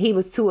like he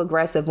was too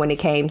aggressive when it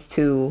came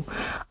to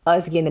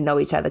us getting to know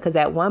each other. Because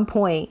at one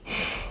point,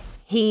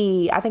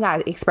 I think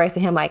I expressed to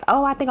him like,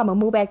 oh, I think I'm gonna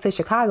move back to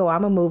Chicago.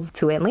 I'm gonna move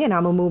to Atlanta.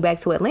 I'm gonna move back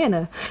to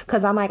Atlanta.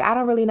 Cause I'm like, I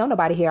don't really know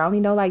nobody here. I only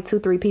know like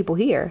 2-3 people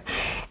here.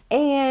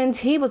 And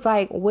he was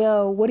like,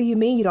 well, what do you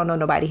mean you don't know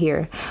nobody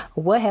here?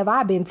 What have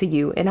I been to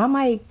you? And I'm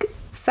like,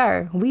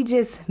 sir, we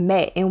just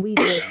met and we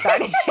just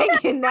started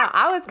hanging out.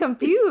 I was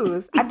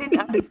confused. I didn't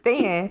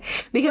understand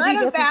because he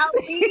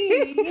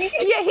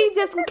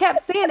just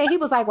kept saying it. He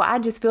was like, well, I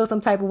just feel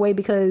some type of way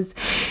because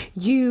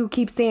you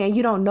keep saying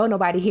you don't know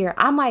nobody here.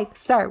 I'm like,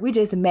 sir, we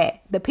just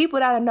met. The people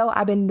that I know,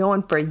 I've been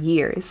knowing for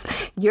years.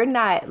 You're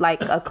not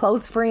like a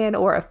close friend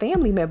or a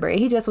family member. And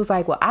he just was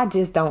like, well, I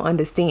just don't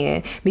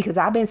understand because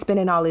I've been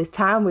spending all this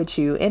time with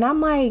you. And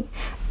I'm like,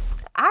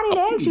 I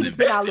didn't ask you to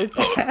spend all this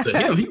time. To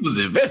him, he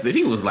was invested.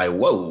 He was like,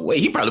 whoa, wait.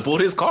 He probably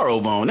pulled his car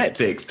over on that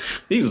text.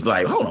 He was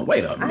like, hold on,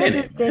 wait a minute. I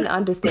just didn't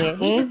understand.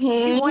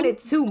 He wanted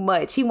too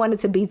much. He wanted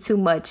to be too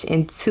much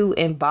and too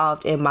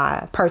involved in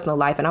my personal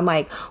life. And I'm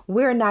like,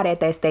 we're not at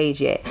that stage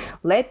yet.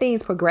 Let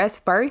things progress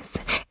first,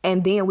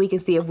 and then we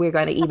can see if we're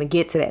going to even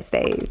get to that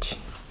stage.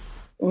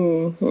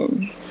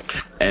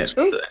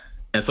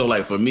 And so,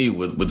 like, for me,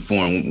 with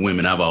foreign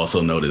women, I've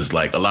also noticed,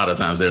 like, a lot of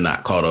times they're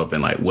not caught up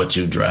in, like, what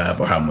you drive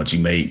or how much you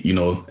make, you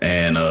know?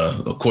 And,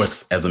 of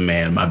course, as a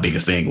man, my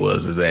biggest thing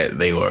is that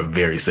they are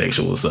very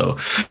sexual. So,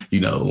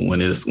 you know,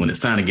 when it's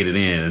time to get it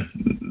in,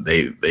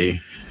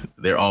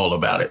 they're all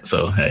about it.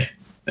 So, hey,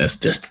 that's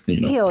just,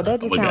 you know. Ew,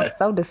 that just sounds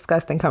so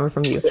disgusting coming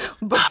from you.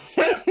 But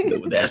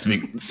that's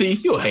me. See,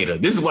 you're a hater.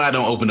 This is why I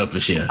don't open up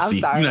and share. I'm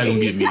See, sorry. you're not going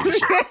to get me to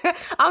share.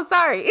 I'm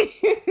sorry.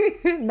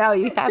 No,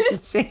 you have to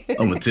share.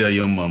 I'm going to tell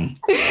your mom.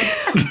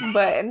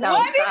 But no,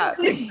 stop.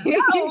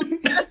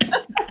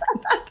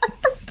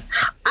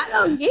 I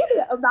don't get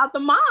it about the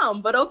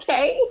mom, but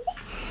okay.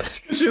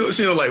 She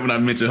don't like when I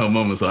mention her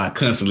mama, so I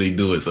constantly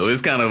do it. So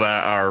it's kind of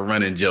our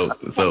running joke.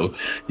 So,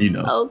 you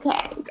know.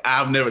 Okay.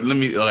 Let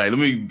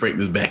me break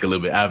this back a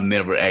little bit. I've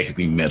never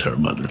actually met her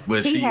mother.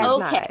 But she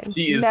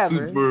is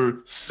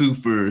super,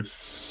 super,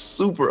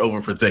 super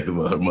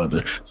overprotective of her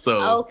mother.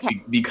 So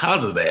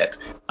because of that,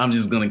 I'm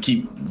just gonna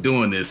keep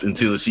doing this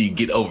until she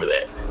get over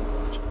that.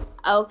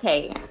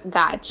 Okay,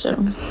 gotcha.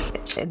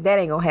 That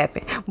ain't gonna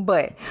happen.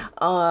 But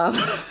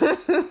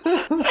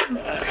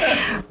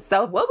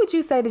so what would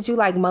you say that you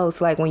like most,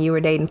 like when you were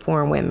dating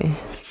foreign women,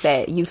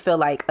 that you feel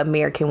like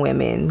American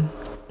women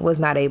was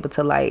not able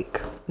to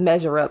like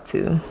measure up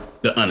to?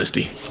 The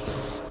honesty.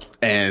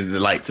 And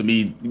like, to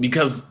me,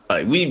 because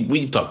like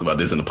we've talked about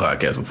this in the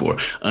podcast before,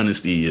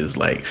 honesty is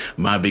like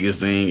my biggest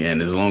thing.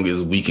 And as long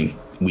as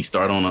we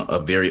start on a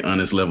very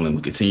honest level and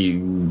we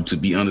continue to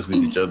be honest with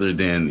each other,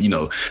 then, you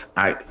know,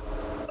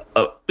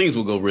 things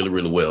will go really,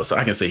 really well. So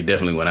I can say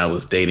definitely when I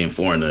was dating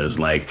foreigners,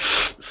 like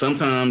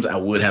sometimes I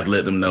would have to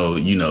let them know,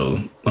 you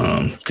know,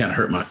 kind of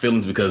hurt my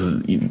feelings,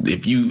 because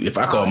if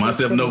I call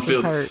myself no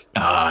filter,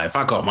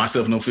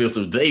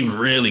 they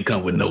really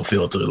come with no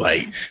filter.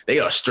 Like they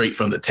are straight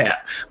from the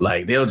tap.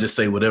 Like they'll just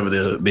say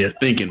whatever they're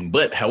thinking.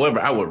 But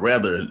however, I would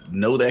rather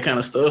know that kind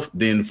of stuff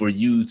than for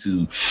you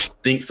to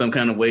think some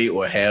kind of way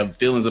or have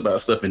feelings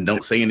about stuff and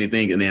don't say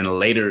anything. And then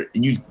later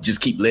you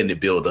just keep letting it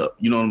build up.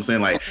 You know what I'm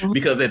saying? Like,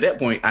 because at that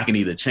point I can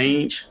either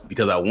change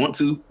because I want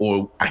to,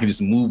 or I can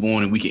just move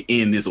on and we can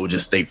end this or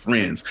just stay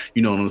friends.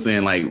 You know what I'm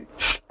saying? Like,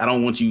 I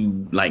don't want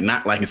you like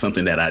not liking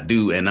something that I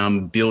do and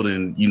I'm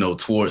building, you know,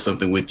 towards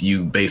something with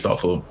you based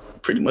off of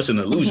pretty much an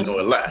illusion or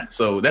a lie.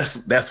 So that's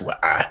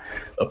what I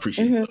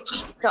appreciate.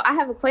 So I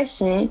have a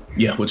question.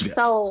 Yeah, what you got?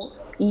 So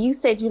you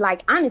said you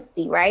like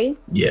honesty, right?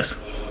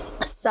 Yes.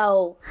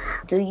 So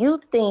do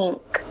you think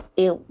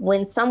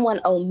when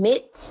someone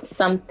omits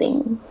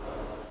something,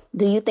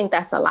 do you think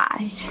that's a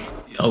lie?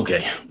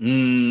 Okay.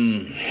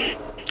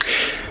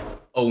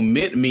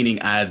 Omit meaning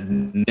I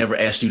never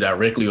asked you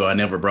directly or I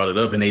never brought it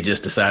up and they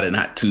just decided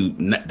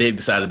they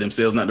decided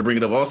themselves not to bring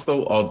it up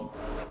also? Or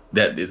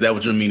is that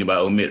what you're meaning by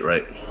omit,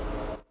 right?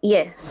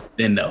 Yes.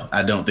 Then no,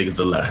 I don't think it's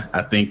a lie.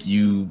 I think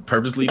you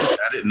purposely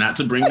decided not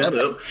to bring that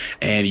up,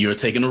 and you're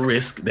taking a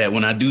risk that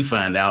when I do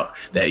find out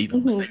that either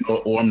I'm gonna stay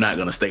or I'm not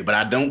going to stay. But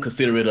I don't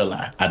consider it a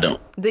lie. I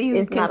don't. Do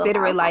you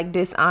consider it like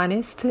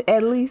dishonest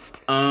at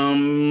least?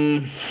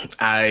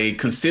 I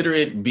consider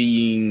it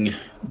being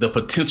the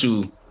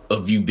potential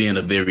of you being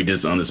a very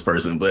dishonest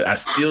person, but I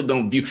still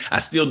don't view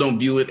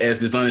it as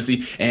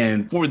dishonesty.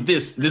 And for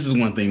this is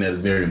one thing that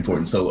is very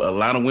important. So a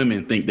lot of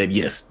women think that,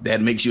 yes,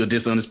 that makes you a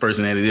dishonest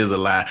person and it is a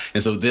lie.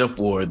 And so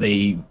therefore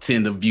they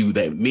tend to view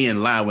that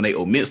men lie when they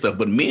omit stuff,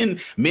 but men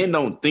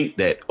don't think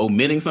that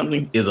omitting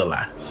something is a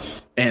lie.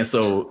 And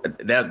so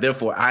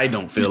therefore I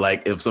don't feel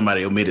like if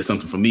somebody omitted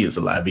something from me, it's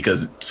a lie,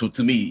 because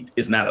to me,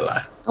 it's not a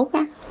lie.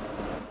 Okay.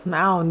 I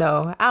don't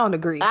know. I don't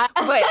agree.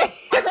 But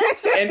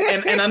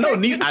and I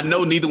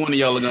know neither one of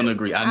y'all are gonna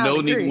agree. I know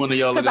neither one of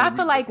y'all are gonna agree. Because I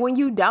feel like when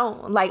you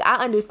don't, like, I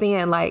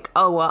understand, like,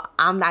 oh, well,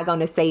 I'm not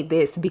gonna say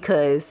this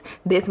because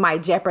this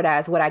might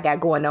jeopardize what I got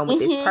going on with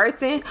this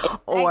person,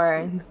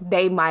 or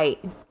they might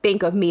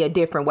think of me a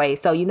different way.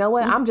 So you know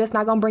what? I'm just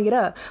not gonna bring it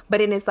up. But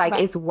then it's like,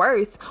 it's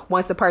worse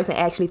once the person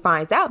actually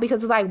finds out,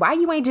 because it's like, why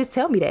you ain't just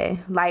tell me that?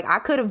 Like, I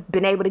could have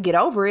been able to get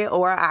over it,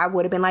 or I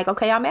would have been like,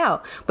 okay, I'm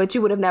out. But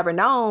you would have never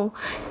known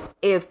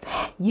if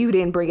you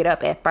didn't bring it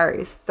up at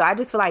first. So I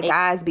just feel like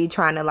guys be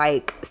trying to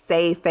like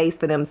save face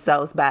for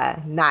themselves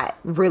by not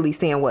really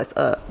saying what's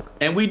up.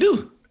 And we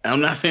do. I'm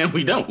not saying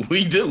we don't.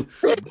 We do.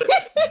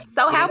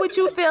 So how would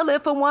you feel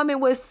if a woman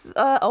was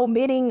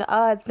omitting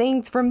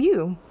things from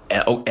you?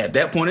 At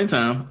that point in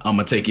time, I'm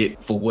going to take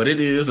it for what it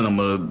is, and I'm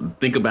going to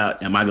think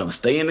about, am I going to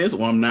stay in this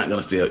or I'm not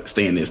going to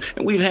stay in this?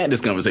 And we've had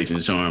this conversation,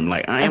 Charm.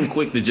 Like, I am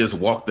quick to just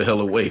walk the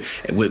hell away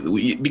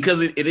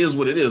because it is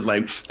what it is.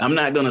 Like, I'm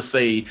not going to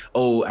say,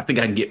 oh, I think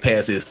I can get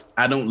past this.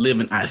 I don't live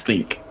in I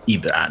think.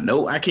 either I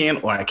know I can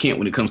or I can't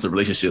when it comes to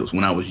relationships.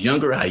 When I was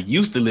younger, I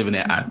used to live in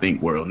that I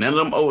think world. Now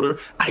that I'm older,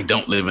 I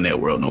don't live in that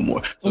world no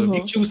more. So if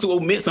you choose to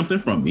omit something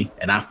from me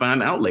and I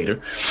find out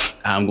later,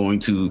 I'm going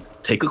to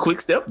take a quick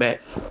step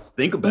back,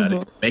 think about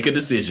it, make a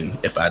decision.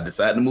 If I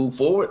decide to move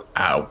forward,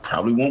 I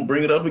probably won't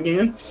bring it up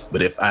again.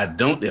 But if I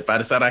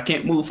decide I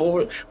can't move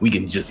forward, we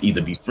can just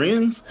either be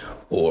friends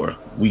or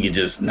we can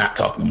just not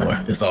talk no more.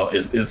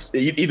 It's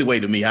either way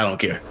to me. I don't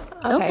care.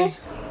 Okay.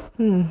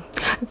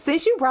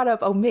 Since you brought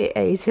up omit,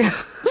 Asia,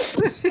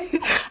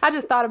 I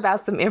just thought about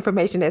some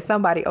information that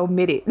somebody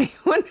omitted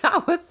when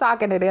I was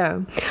talking to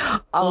them.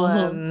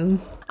 I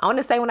want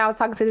to say when I was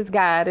talking to this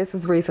guy, this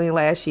was recently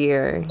last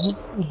year,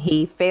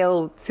 he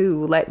failed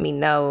to let me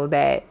know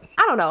that,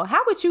 I don't know,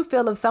 how would you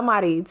feel if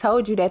somebody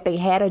told you that they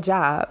had a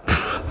job,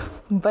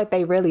 but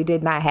they really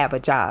did not have a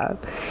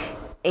job?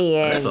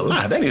 And that's a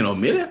lie. That ain't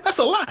omitted. That's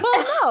a lie.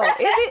 Well, no. Is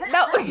it?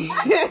 No.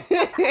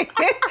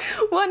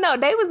 Well, no,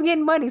 they was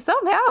getting money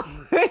somehow.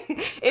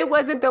 It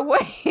wasn't the way.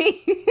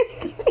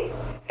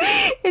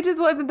 It just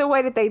wasn't the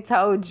way that they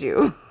told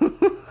you.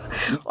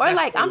 Or that's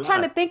like, I'm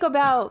trying to think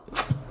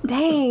about,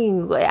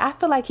 dang, I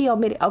feel like he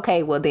omitted.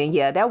 Okay, well then,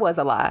 yeah, that was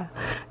a lie.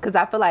 Because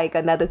I feel like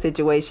another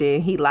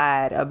situation, he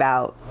lied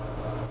about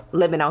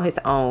living on his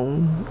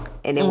own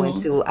and then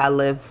went to I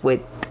live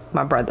with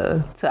my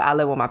brother to I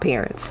live with my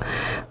parents.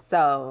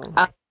 So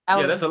that's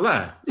a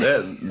lie.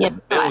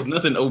 That was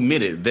nothing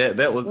omitted.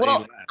 That was a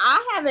lie.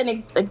 I have an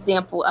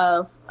example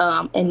of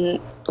and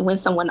when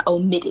someone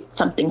omitted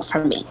something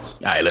from me. All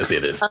right, let's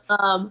hear this.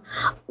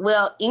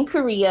 Well, in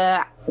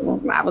Korea,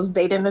 I was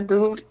dating a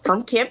dude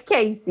from Camp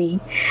Casey,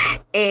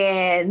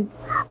 and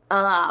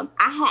I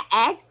had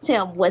asked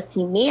him, was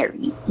he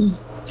married?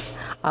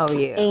 Oh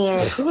yeah.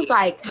 And he was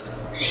like,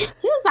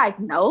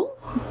 no,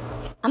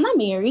 I'm not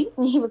married.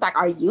 And he was like,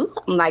 are you?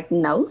 I'm like,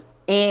 no.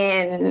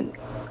 And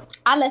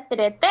I left it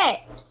at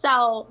that.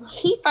 So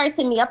he first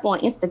hit me up on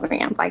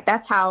Instagram. Like,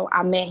 that's how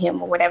I met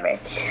him or whatever.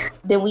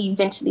 Then we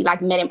eventually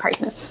like met in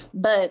person.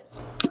 But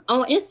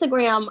on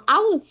Instagram, I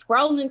was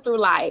scrolling through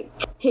like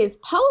his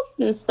posts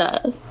and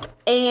stuff.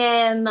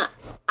 And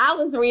I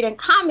was reading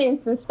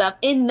comments and stuff.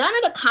 And none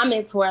of the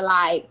comments were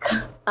like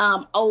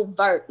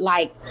overt,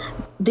 like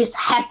this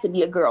has to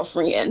be a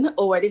girlfriend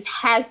or this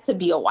has to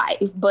be a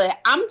wife. But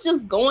I'm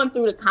just going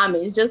through the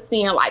comments, just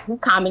seeing like who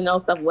commented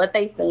on stuff, what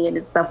they saying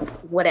and stuff,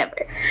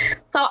 whatever.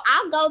 So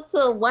I go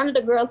to one of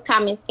the girls'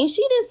 comments and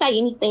she didn't say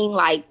anything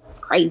like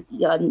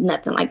crazy or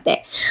nothing like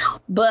that.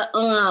 But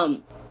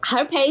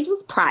her page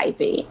was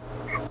private.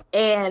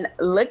 And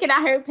looking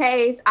at her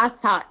page, I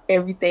saw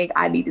everything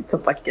I needed to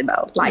fucking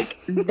know. Like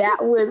everything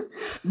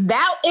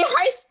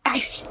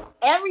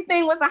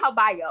was in her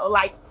bio,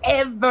 like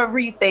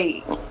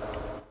everything.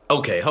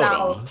 Okay, hold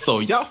on. So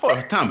y'all,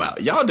 for time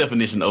out, y'all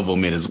definition of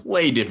omit is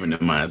way different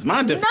than mine.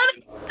 My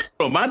definition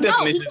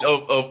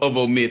of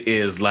omit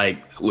is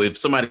like if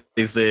somebody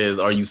says,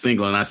 "Are you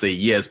single?" and I say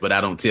yes, but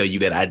I don't tell you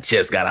that I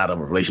just got out of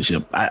a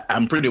relationship.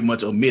 I'm pretty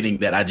much omitting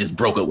that I just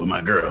broke up with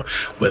my girl.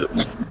 But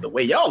the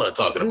way y'all are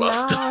talking about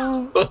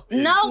stuff,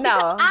 no.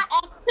 I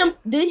asked him,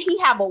 did he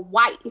have a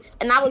wife?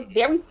 And I was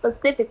very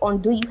specific on,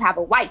 do you have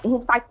a wife? And he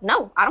was like,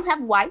 no, I don't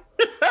have a wife.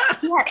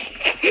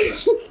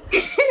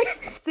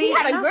 He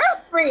had a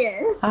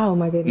girlfriend. Oh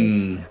my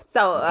goodness.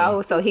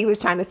 So he was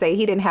trying to say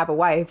he didn't have a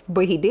wife,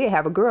 but he did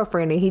have a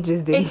girlfriend, and he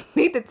just didn't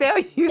need to tell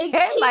you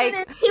that.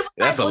 Like,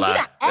 that's a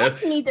lie.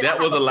 That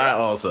was a lie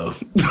also.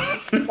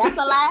 That's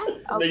a lie?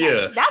 Okay.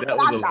 Yeah. That's what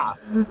I thought.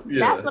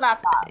 That's what I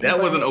thought. That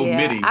wasn't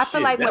omitting. I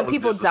feel like when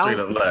people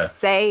don't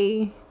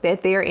say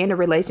that they're in a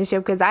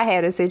relationship, because I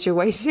had a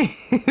situation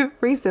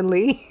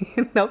recently,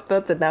 no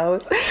filter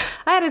nose.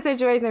 I had a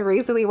situation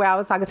recently where I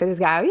was talking to this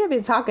guy. We have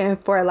been talking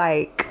for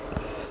like,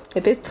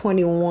 if it's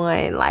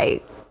 21,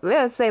 like,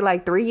 let's say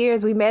like 3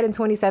 years. We met in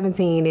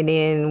 2017 and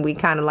then we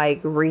kind of like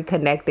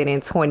reconnected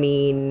in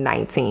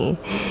 2019.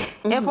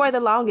 And for the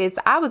longest,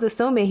 I was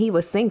assuming he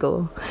was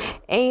single.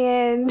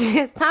 And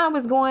as time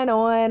was going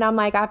on, I'm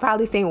like, I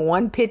probably seen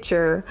one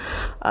picture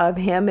of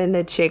him and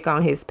the chick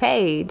on his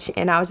page.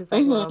 And I was just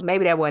like, well,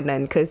 maybe that wasn't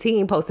nothing because he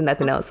ain't posting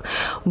nothing else.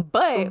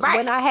 But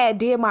when I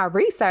did my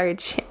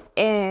research,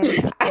 and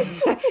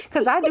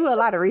because I do a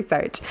lot of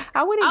research,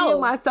 I went and did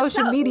my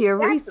social media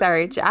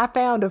research. I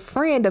found a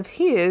friend of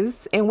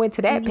his and went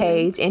to that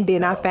page, and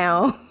then I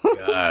found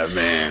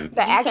man,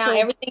 the actual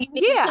everything.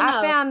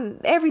 I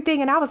found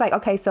everything, and I was like,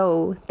 okay,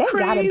 so they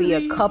gotta be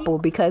a couple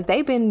because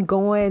they've been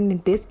going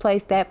this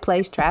place, that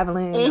place,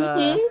 traveling.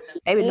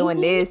 They've been doing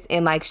this,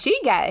 and like she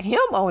got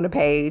him on the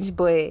page,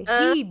 but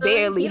he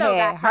barely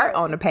had her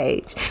on the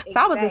page. So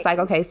I was just like,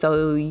 okay,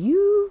 so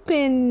you've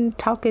been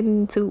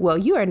talking to, well,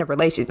 you are in a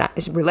relationship,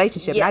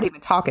 not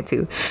even talking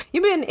to.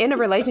 You've been in a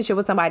relationship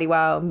with somebody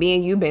while me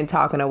and you been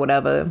talking or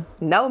whatever.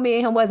 No, me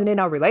and him wasn't in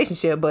no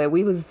relationship, but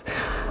we was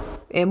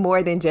in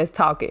more than just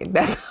talking.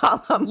 That's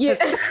all I'm saying.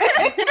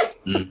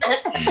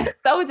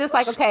 So So it's just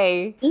like,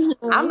 okay,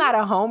 I'm not a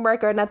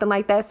homewrecker or nothing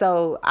like that.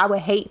 So I would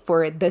hate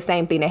for the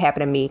same thing to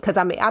happen to me. Because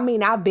I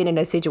mean, I've been in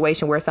a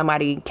situation where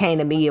somebody came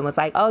to me and was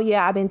like, oh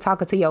yeah, I've been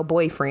talking to your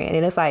boyfriend.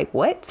 And it's like,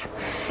 what?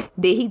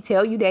 Did he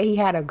tell you that he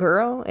had a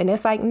girl? And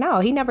it's like, no,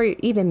 he never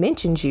even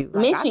mentioned you.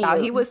 Like, I thought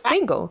he was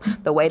single.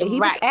 The way that he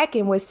was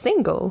acting was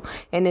single.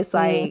 And it's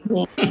like,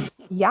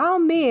 y'all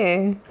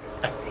men,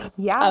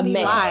 y'all be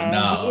lying.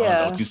 No,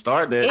 don't you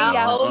start that.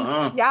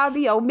 Y'all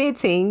be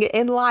omitting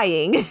and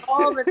lying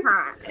all the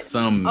time.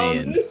 Some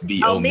men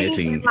be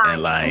omitting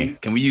and lying.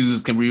 Can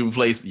we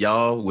replace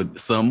y'all with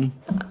some?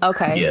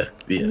 Okay. Yeah.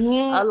 Yes.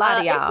 A lot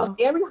of y'all.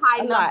 Very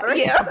high number.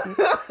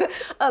 Yeah.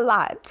 A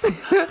lot.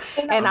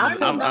 And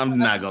I'm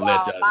not gonna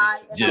let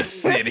y'all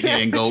just sit here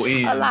and go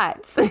in. A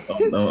lot.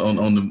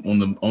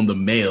 on the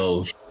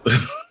male.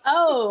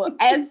 Oh,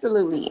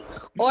 absolutely.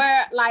 Or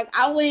like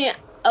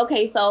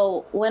okay,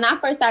 so when I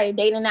first started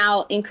dating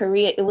out in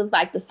Korea, it was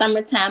like the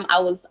summertime. I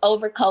was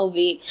over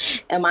COVID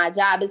and my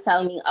job is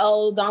telling me,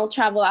 oh, don't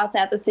travel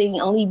outside the city.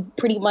 Only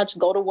pretty much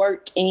go to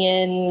work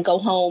and go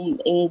home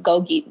and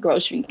go get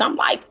groceries. I'm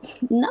like,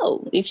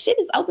 no, if shit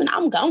is open,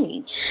 I'm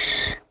going.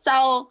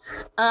 So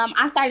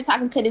I started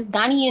talking to this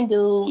Ghanaian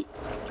dude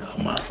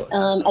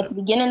at the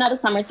beginning of the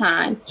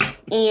summertime.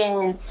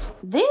 And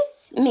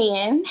this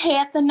man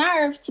had the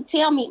nerve to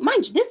tell me,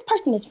 mind you, this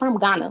person is from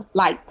Ghana,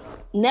 like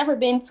never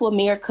been to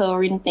America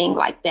or anything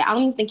like that. I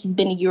don't even think he's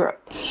been to Europe.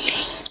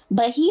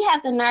 But he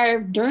had the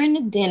nerve during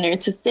the dinner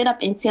to sit up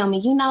and tell me,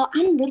 you know,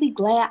 I'm really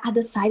glad I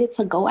decided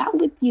to go out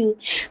with you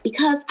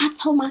because I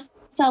told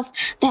myself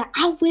that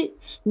I would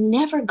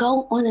never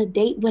go on a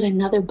date with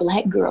another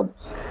Black girl.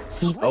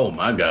 Oh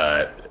my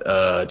God.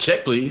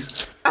 Check,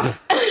 please.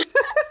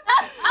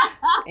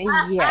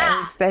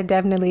 Yes, that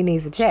definitely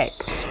needs a check.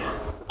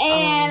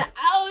 And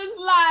I was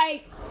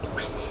like,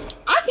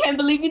 I can't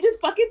believe you just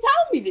fucking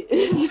told me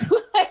this.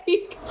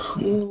 Like,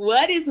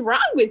 what is wrong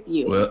with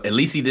you? Well, at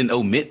least he didn't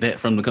omit that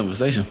from the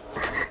conversation.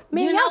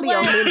 Man, y'all be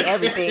omitting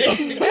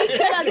everything.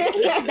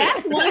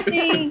 That's one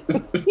thing.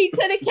 He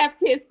could have kept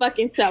his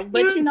fucking self.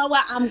 But you know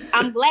what?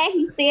 I'm glad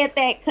he said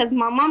that because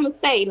my mama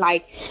say,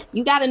 like,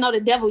 you got to know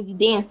the devil you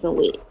dancing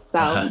with.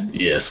 So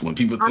yes, when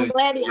people I'm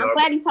glad he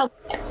told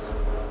me that.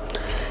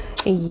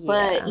 Yeah.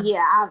 But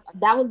yeah,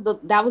 that was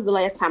the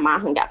last time I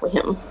hung out with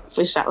him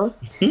for sure.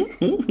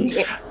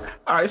 Yeah.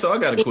 All right, so I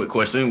got a quick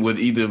question. Would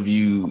either of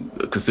you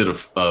consider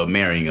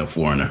marrying a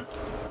foreigner?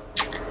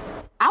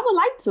 I would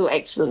like to,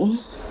 actually.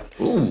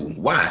 Ooh,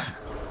 why?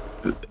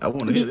 I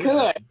want to hear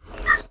that.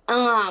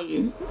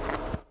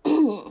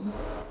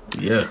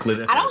 Yeah, clear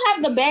that. I don't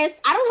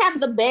have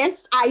the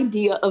best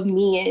idea of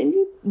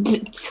men,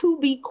 to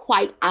be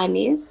quite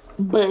honest.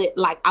 But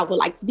like, I would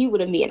like to be with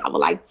a man. I would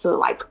like to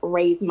like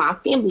raise my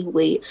family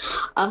with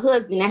a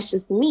husband. That's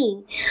just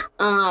me.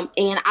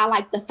 And I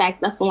like the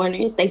fact that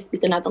foreigners, they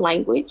speak another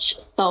language.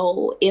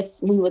 So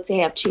if we were to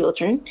have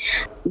children,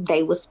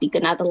 they would speak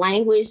another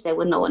language. They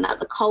would know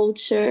another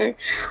culture.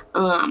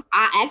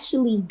 I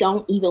actually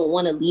don't even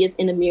want to live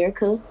in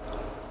America.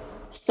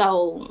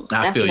 So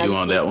I feel you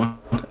on that one.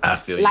 I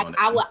feel you on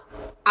that one.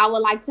 I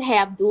would like to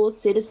have dual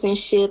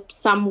citizenship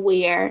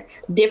somewhere.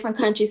 Different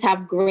countries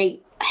have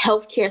great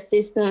healthcare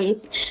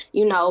systems,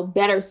 you know,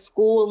 better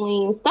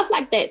schooling, stuff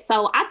like that.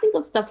 So I think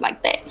of stuff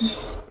like that.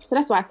 So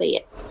that's why I say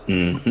yes.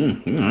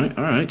 Mm-hmm.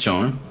 All right,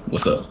 Sean,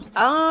 what's up?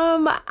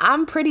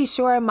 I'm pretty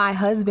sure my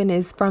husband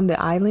is from the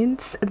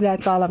islands.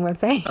 That's all I'm gonna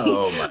say.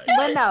 Oh my!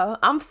 But no,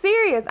 I'm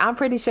serious. I'm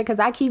pretty sure because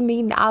I keep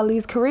meeting all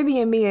these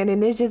Caribbean men,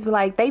 and it's just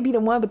like they be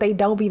the one, but they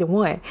don't be the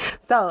one.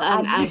 So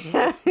I'm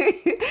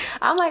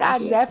like, I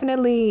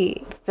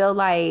definitely feel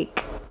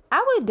like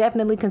I would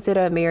definitely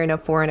consider marrying a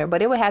foreigner,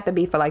 but it would have to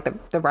be for like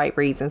the right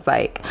reasons.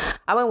 Like,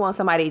 I wouldn't want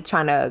somebody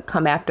trying to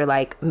come after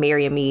like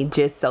marrying me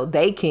just so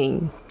they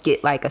can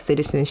get like a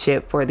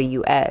citizenship for the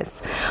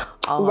U.S.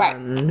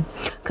 Right.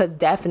 Because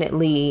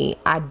definitely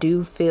I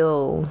do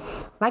feel,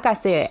 like I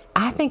said,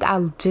 I think I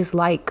just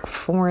like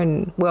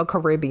foreign, well,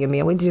 Caribbean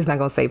men. We're just not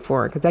going to say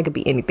foreign because that could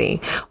be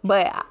anything.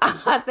 But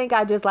I think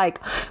I just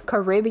like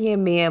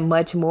Caribbean men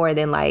much more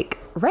than like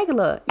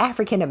regular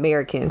African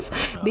Americans.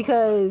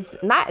 Because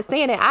not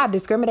saying that I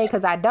discriminate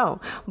because I don't,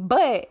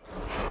 but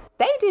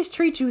they just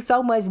treat you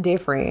so much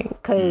different.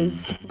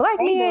 Because Black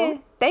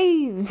men,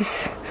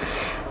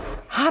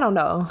 I don't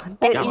know.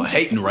 Y'all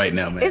hating right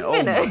now, man. Oh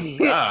my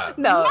God.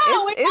 No,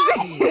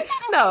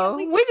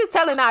 we're just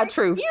telling our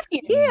truth.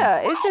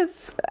 Yeah, it's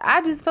just,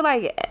 I just feel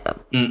like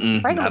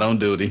not on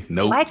duty.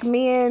 Nope. Black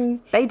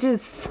men, they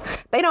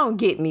don't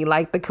get me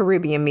like the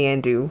Caribbean men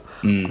do.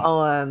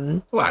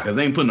 Why? Because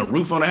they ain't putting a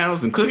roof on the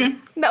house and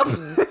cooking? No.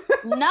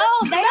 No,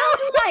 they don't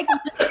do like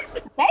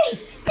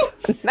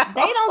They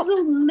don't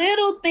do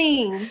little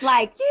things.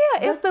 Like,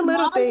 yeah, it's the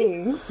little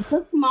things.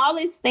 The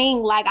smallest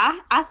thing. Like,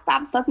 I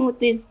stopped fucking with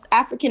this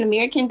African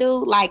American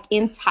dude, like,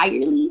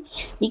 entirely.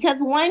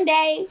 Because one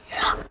day,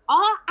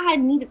 all I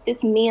needed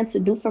this man to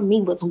do for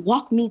me was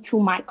walk me to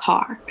my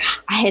car.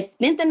 I had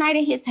spent the night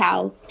at his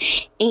house,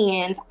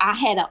 and I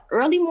had an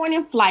early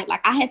morning flight.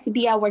 Like, I had to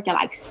be at work at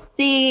like 6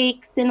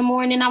 in the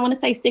morning. I want to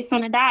say 6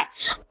 on the dot.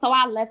 So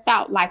I left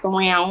out like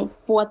around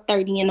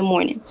 4:30 in the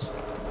morning.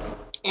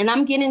 And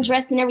I'm getting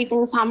dressed and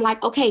everything. So I'm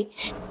like, okay,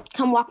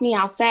 come walk me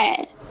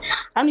outside.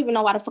 I don't even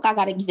know why the fuck I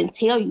gotta even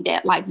tell you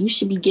that. Like, you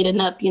should be getting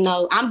up, you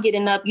know. I'm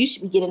getting up. You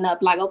should be getting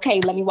up. Like, okay,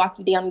 let me walk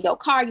you down in your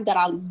car. You got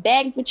all these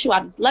bags with you,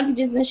 all these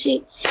luggages and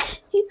shit.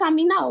 He told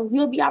me, no,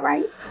 you'll be all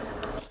right.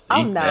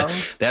 Oh, no.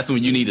 That's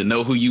when you need to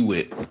know who you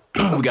with.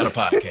 We got a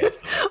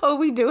podcast. Oh,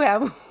 we do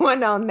have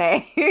one on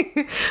that.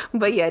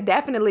 But yeah,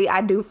 definitely,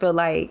 I do feel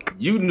like...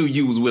 You knew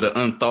you was with an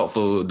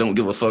unthoughtful, don't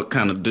give a fuck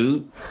kind of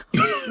dude.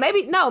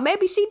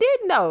 Maybe she did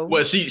know.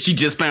 Well, she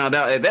just found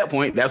out at that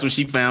point. That's when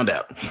she found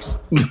out.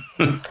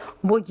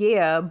 Well,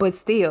 yeah, but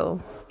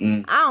still.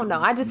 I don't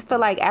know. I just feel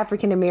like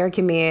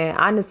African-American men,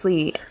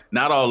 honestly...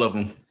 Not all of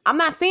them. I'm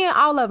not saying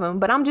all of them,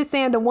 but I'm just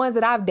saying the ones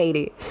that I've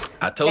dated.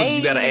 I told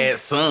you got to add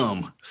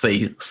some.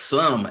 Say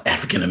some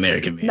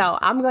African-American men. No,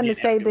 I'm going to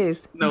say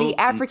this. No. The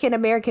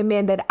African-American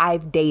men that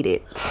I've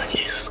dated.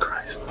 Jesus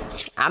Christ.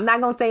 I'm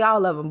not going to say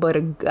all of them, but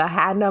a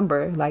high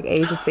number. Like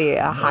Asia said,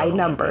 a high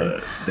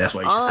number. That's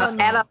why you should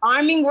say at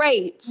alarming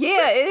rates.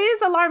 Yeah, it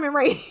is alarming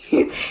rate.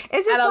 It's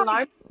just at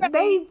like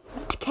they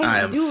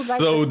can't do like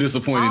so the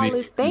disappointed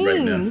smallest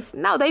things.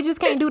 Right, no, they just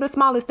can't do the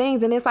smallest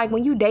things. And it's like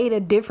when you date a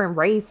different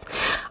race,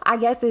 I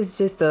guess it's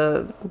just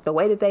the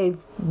way that they've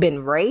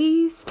been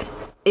raised.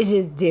 It's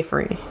just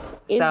different.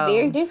 It's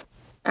very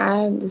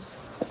different.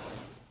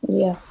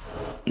 Yeah.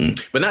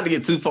 But not to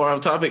get too far off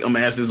topic, I'm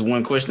gonna ask this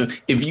one question.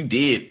 If you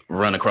did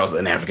run across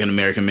an African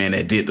American man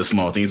that did the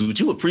small things, would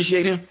you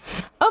appreciate him?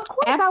 Of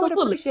course, absolutely. I would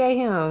appreciate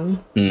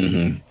him.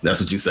 Mm-hmm.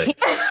 That's what you say.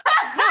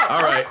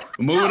 All right,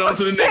 moving on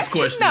to the next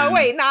question. No,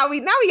 wait, now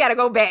we gotta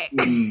go back.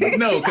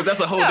 No, because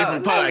that's a whole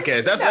different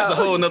podcast. That's a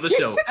whole nother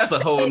show. That's a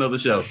whole nother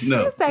show.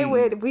 No, you say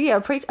we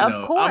preach.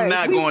 Of course, I'm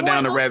not going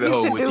down the rabbit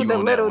hole with you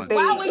on that one.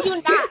 Why would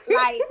you not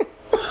like?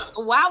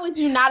 Why would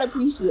you not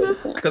appreciate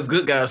him? Because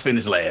good guys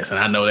finish last, and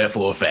I know that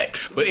for a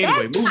fact. But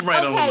anyway, moving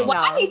right on. Okay,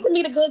 well, I need to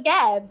meet a good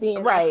guy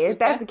then. Right, if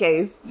that's the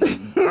case.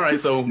 All right,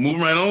 so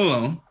moving right on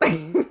along.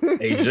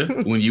 Asia,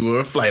 when you were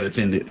a flight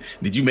attendant,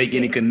 did you make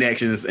any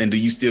connections, and do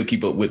you still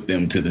keep up with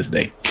them to this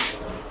day?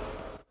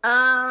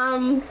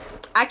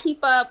 I keep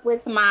up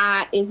with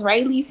my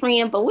Israeli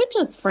friend, but we're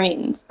just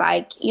friends.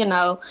 Like, you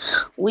know,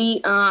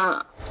 we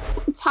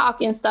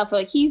talk and stuff.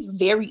 Like, he's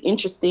very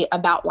interested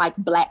about like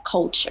Black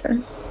culture.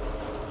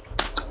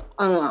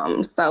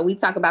 So we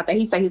talk about that.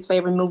 He said his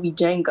favorite movie,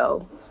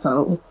 Django.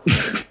 So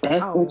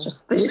that's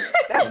interesting.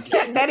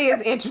 That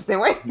is interesting.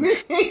 Wait.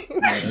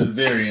 That's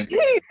very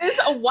interesting. This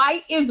a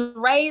white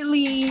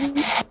Israeli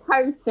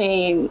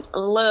person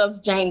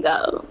loves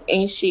Django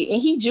and shit. And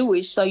he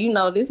Jewish, so you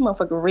know this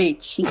motherfucker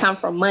rich. He come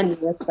from money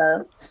and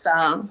stuff.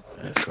 So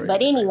that's crazy.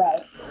 But anyway.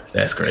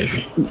 That's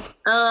crazy.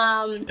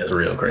 That's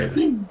real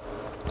crazy.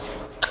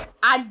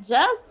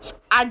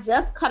 I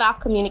just cut off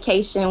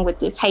communication with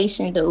this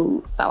Haitian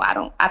dude, so I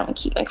don't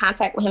keep in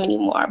contact with him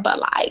anymore. But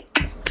like,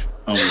 I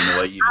don't even know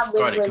why you even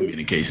started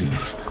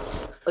communications.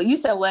 You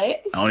said what?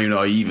 I don't even know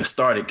how you even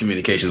started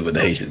communications with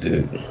the Haitian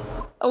dude.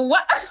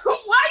 What?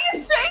 Why you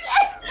say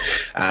that?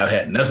 I've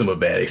had nothing but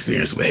bad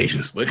experience with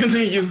Haitians, but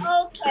continue.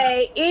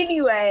 Okay.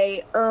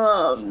 Anyway,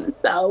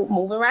 so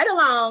moving right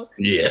along.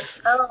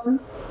 Yes.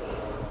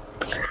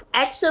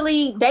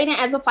 Actually, dating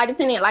as a flight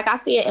attendant, like I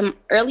said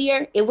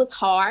earlier, it was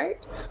hard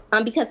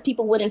because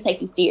people wouldn't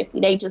take you seriously.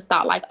 They just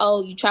thought like,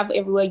 oh, you travel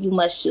everywhere, you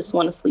must just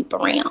want to sleep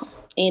around.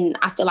 And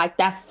I feel like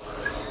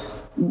that's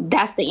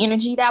the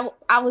energy that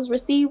I was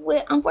received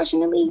with,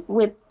 unfortunately,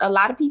 with a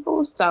lot of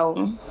people.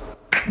 So,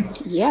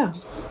 yeah.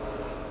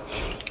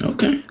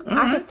 Okay.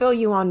 I can feel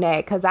you on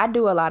that because I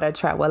do a lot of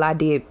travel. Well, I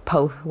did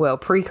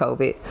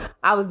pre-COVID.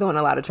 I was doing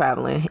a lot of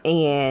traveling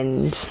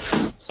and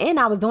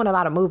I was doing a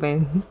lot of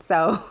moving.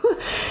 So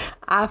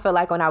I feel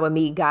like when I would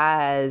meet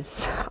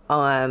guys,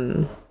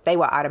 they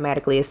would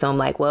automatically assume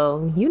like,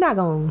 well, you're not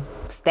going to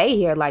stay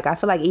here. Like, I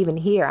feel like even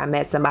here I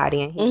met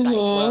somebody and he's like,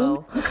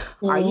 well,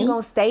 are you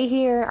going to stay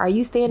here? Are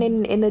you staying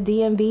in the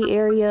DMV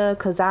area?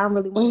 Because I don't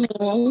really want to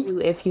know you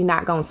if you're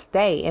not going to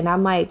stay. And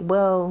I'm like,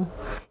 well,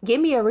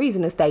 give me a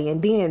reason to stay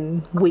and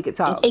then we could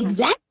talk.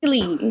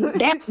 Exactly.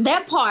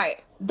 That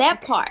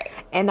part.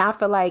 And I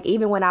feel like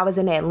even when I was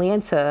in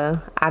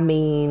Atlanta, I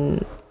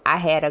mean, I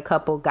had a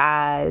couple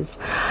guys.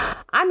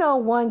 I know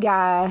one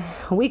guy,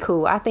 we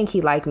cool. I think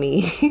he like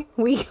me.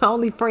 We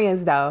only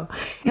friends though.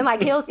 And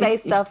like he'll say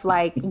stuff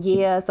like,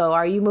 yeah, so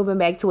are you moving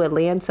back to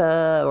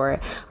Atlanta or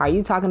are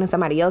you talking to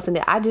somebody else? And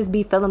I just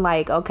be feeling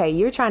like, okay,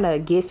 you're trying to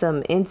get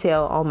some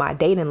intel on my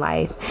dating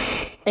life.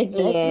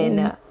 Exactly.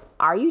 And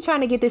are you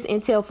trying to get this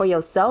intel for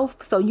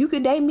yourself so you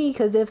could date me?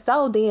 Because if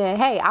so, then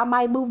hey, I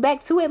might move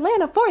back to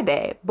Atlanta for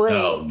that. But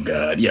oh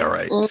God, yeah,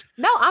 right.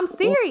 No, I'm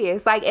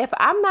serious. Like, if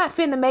I'm not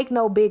finna make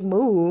no big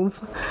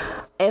move,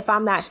 if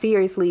I'm not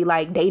seriously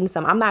like dating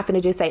I'm not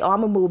finna just say, oh,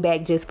 I'm gonna move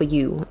back just for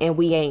you, and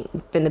we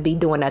ain't finna be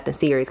doing nothing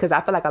serious. Because I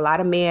feel like a lot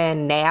of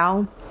men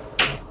now,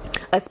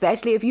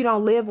 especially if you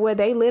don't live where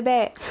they live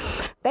at,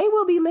 they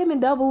will be living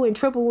double and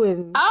triple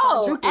and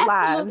quadruple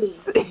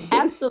lives.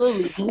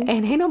 Absolutely.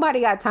 And ain't nobody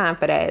got time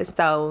for that.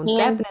 So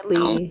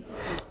definitely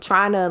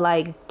trying to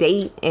like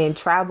date and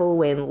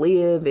travel and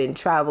live and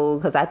travel.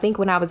 Because I think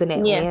when I was in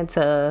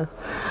Atlanta,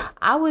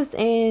 I was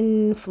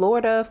in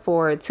Florida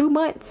for 2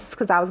 months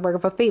because I was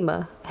working for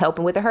FEMA,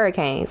 helping with the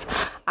hurricanes.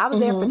 I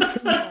was there for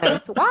 2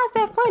 months. Why is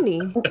that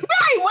funny?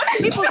 Right, what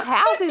People's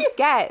houses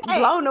got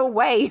blown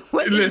away.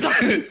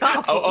 Listen,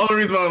 the only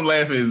reason why I'm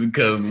laughing is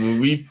because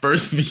when we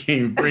first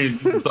became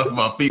friends, you talk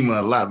about FEMA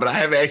a lot, but I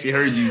haven't actually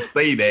heard you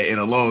say that in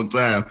a long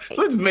time.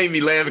 So it just made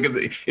me laugh because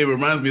it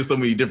reminds me of so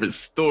many different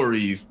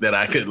stories that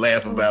I could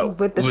laugh about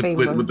with the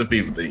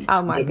FEMA thing.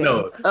 Oh my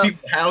goodness. No,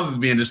 people's houses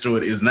being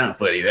destroyed is not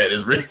funny. That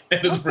is really.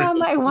 So I'm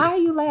like, why are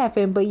you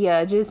laughing? But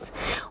yeah, just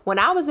when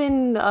I was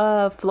in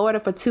Florida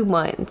for 2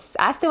 months,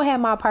 I still had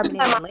my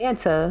apartment in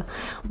Atlanta,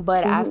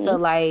 but I feel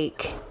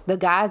like the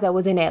guys that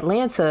was in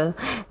Atlanta,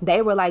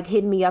 they were like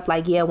hitting me up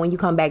like, yeah, when you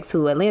come back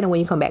to Atlanta, when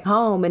you come back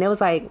home. And it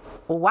was like,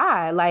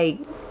 why? Like,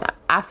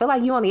 I feel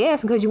like you only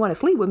asking because you want to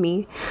sleep with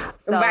me.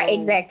 So right,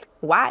 exactly.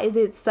 Why is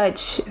it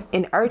such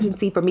an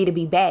urgency for me to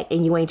be back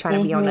and you ain't trying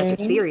to be on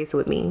nothing serious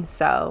with me?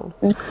 So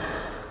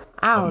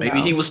I don't know.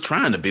 Maybe he was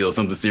trying to build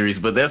something serious,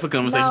 but that's a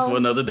conversation for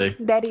another day.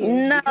 That is,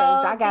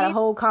 because I got a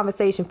whole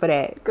conversation for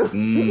that.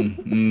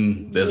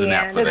 There's an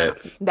app for that.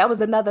 That was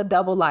another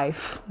double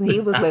life. He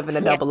was living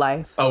a double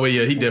life. Oh, well,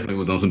 yeah, he definitely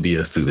was on some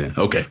BS too then.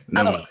 Okay,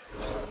 never mind.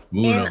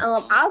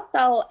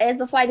 Also, as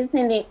a flight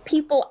attendant,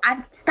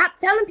 I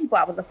stopped telling people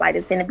I was a flight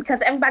attendant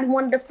because everybody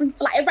wanted a free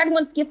flight. Everybody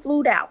wanted to get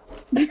flued out.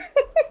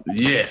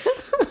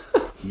 Yes.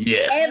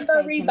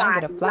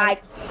 Everybody.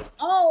 Like,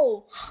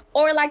 or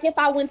like if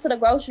I went to the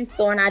grocery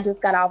store and I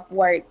just got off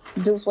work,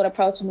 Deuce would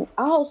approach me.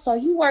 Oh, so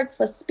you work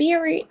for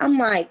Spirit? I'm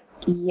like,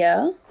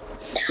 yeah.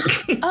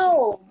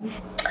 Oh,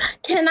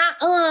 can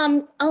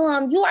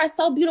I, you are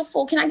so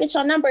beautiful. Can I get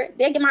your number?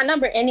 They get my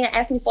number and then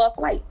ask me for a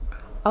flight.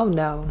 Oh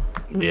no.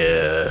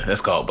 Yeah, that's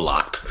called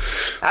blocked.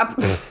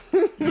 And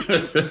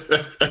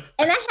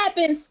that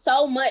happens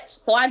so much.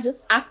 So I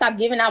stopped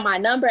giving out my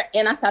number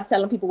and I stopped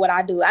telling people what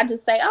I do. I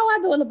just say, oh, I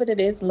do a little bit of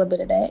this, a little bit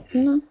of that.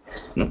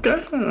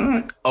 Okay. All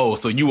right. Oh,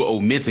 so you were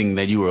omitting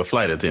that you were a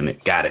flight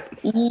attendant. Got it.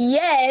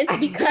 Yes,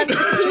 because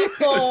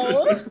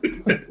people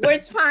were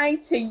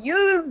trying to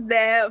use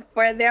them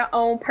for their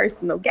own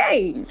personal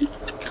gain.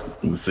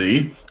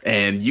 See?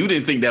 And you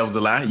didn't think that was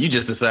a lie. You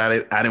just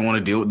decided I didn't want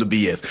to deal with the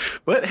BS.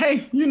 But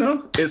hey,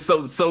 it's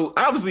so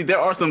obviously there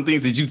are some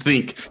things that you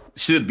think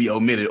should be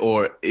omitted,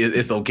 or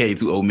it's okay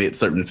to omit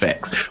certain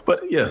facts.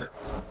 But yeah,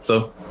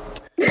 so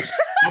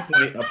my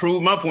point. I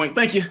proved my point.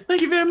 Thank you.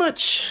 Thank you very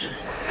much.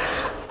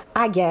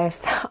 I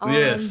guess.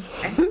 Yes.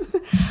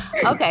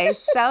 Okay,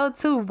 so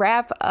to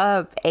wrap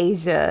up,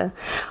 Asia,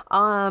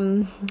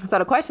 so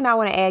the question I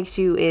want to ask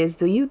you is,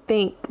 do you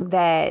think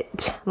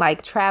that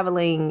like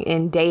traveling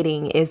and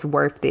dating is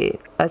worth it?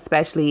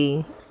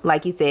 Especially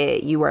like you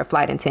said, you were a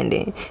flight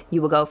attendant.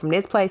 You would go from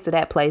this place to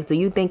that place. Do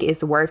you think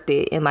it's worth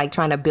it in like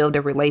trying to build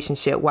a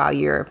relationship while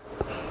you're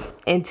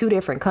in 2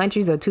 different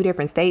countries or 2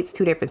 different states,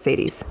 2 different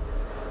cities?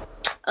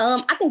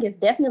 I think it's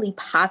definitely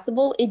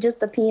possible. It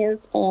just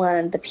depends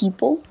on the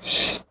people.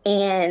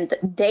 And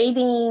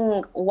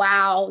dating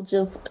while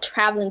just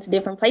traveling to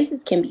different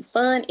places can be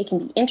fun. It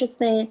can be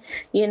interesting.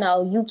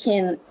 You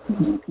can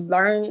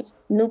learn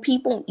new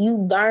people. You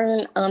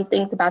learn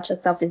things about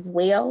yourself as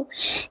well.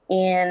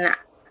 And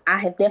I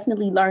have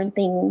definitely learned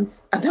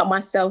things about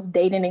myself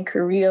dating in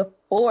Korea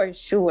for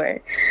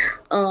sure.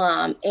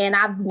 And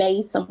I've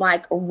made some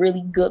like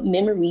really good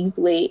memories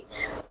with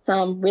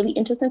some really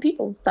interesting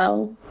people.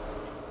 So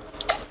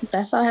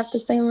that's all I have to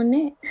say on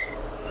that.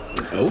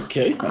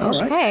 Okay.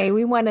 All right.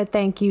 We want to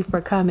thank you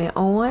for coming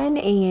on.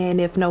 And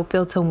if No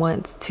Filter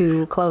wants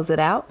to close it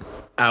out.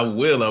 I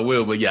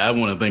will. But yeah, I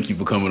want to thank you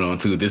for coming on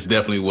too. This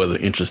definitely was an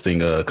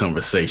interesting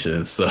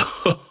conversation. So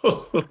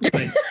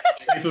thanks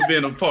for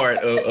being a part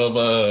of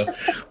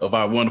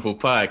our wonderful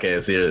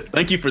podcast here.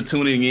 Thank you for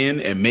tuning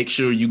in, and make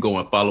sure you go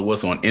and follow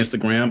us on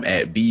Instagram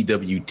at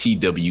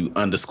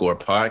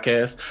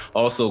BWTW_podcast.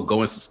 Also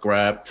go and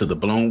subscribe to the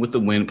Blown with the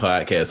Wind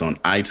podcast on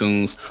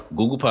iTunes,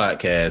 Google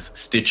Podcasts,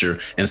 Stitcher,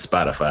 and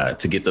Spotify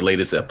to get the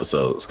latest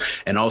episodes.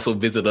 And also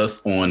visit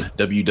us on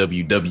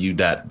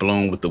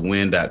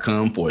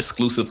www.blownwiththewind.com for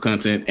exclusive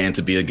content and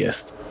to be a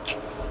guest.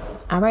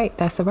 All right,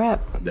 that's a wrap.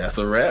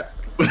 Straight.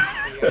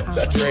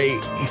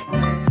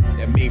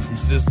 That me from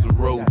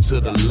Cicero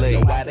to the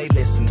lake. Why they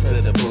listen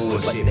to the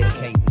bullshit? They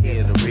can't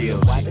hear the real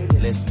shit.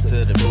 Listen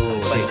to the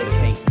bullshit.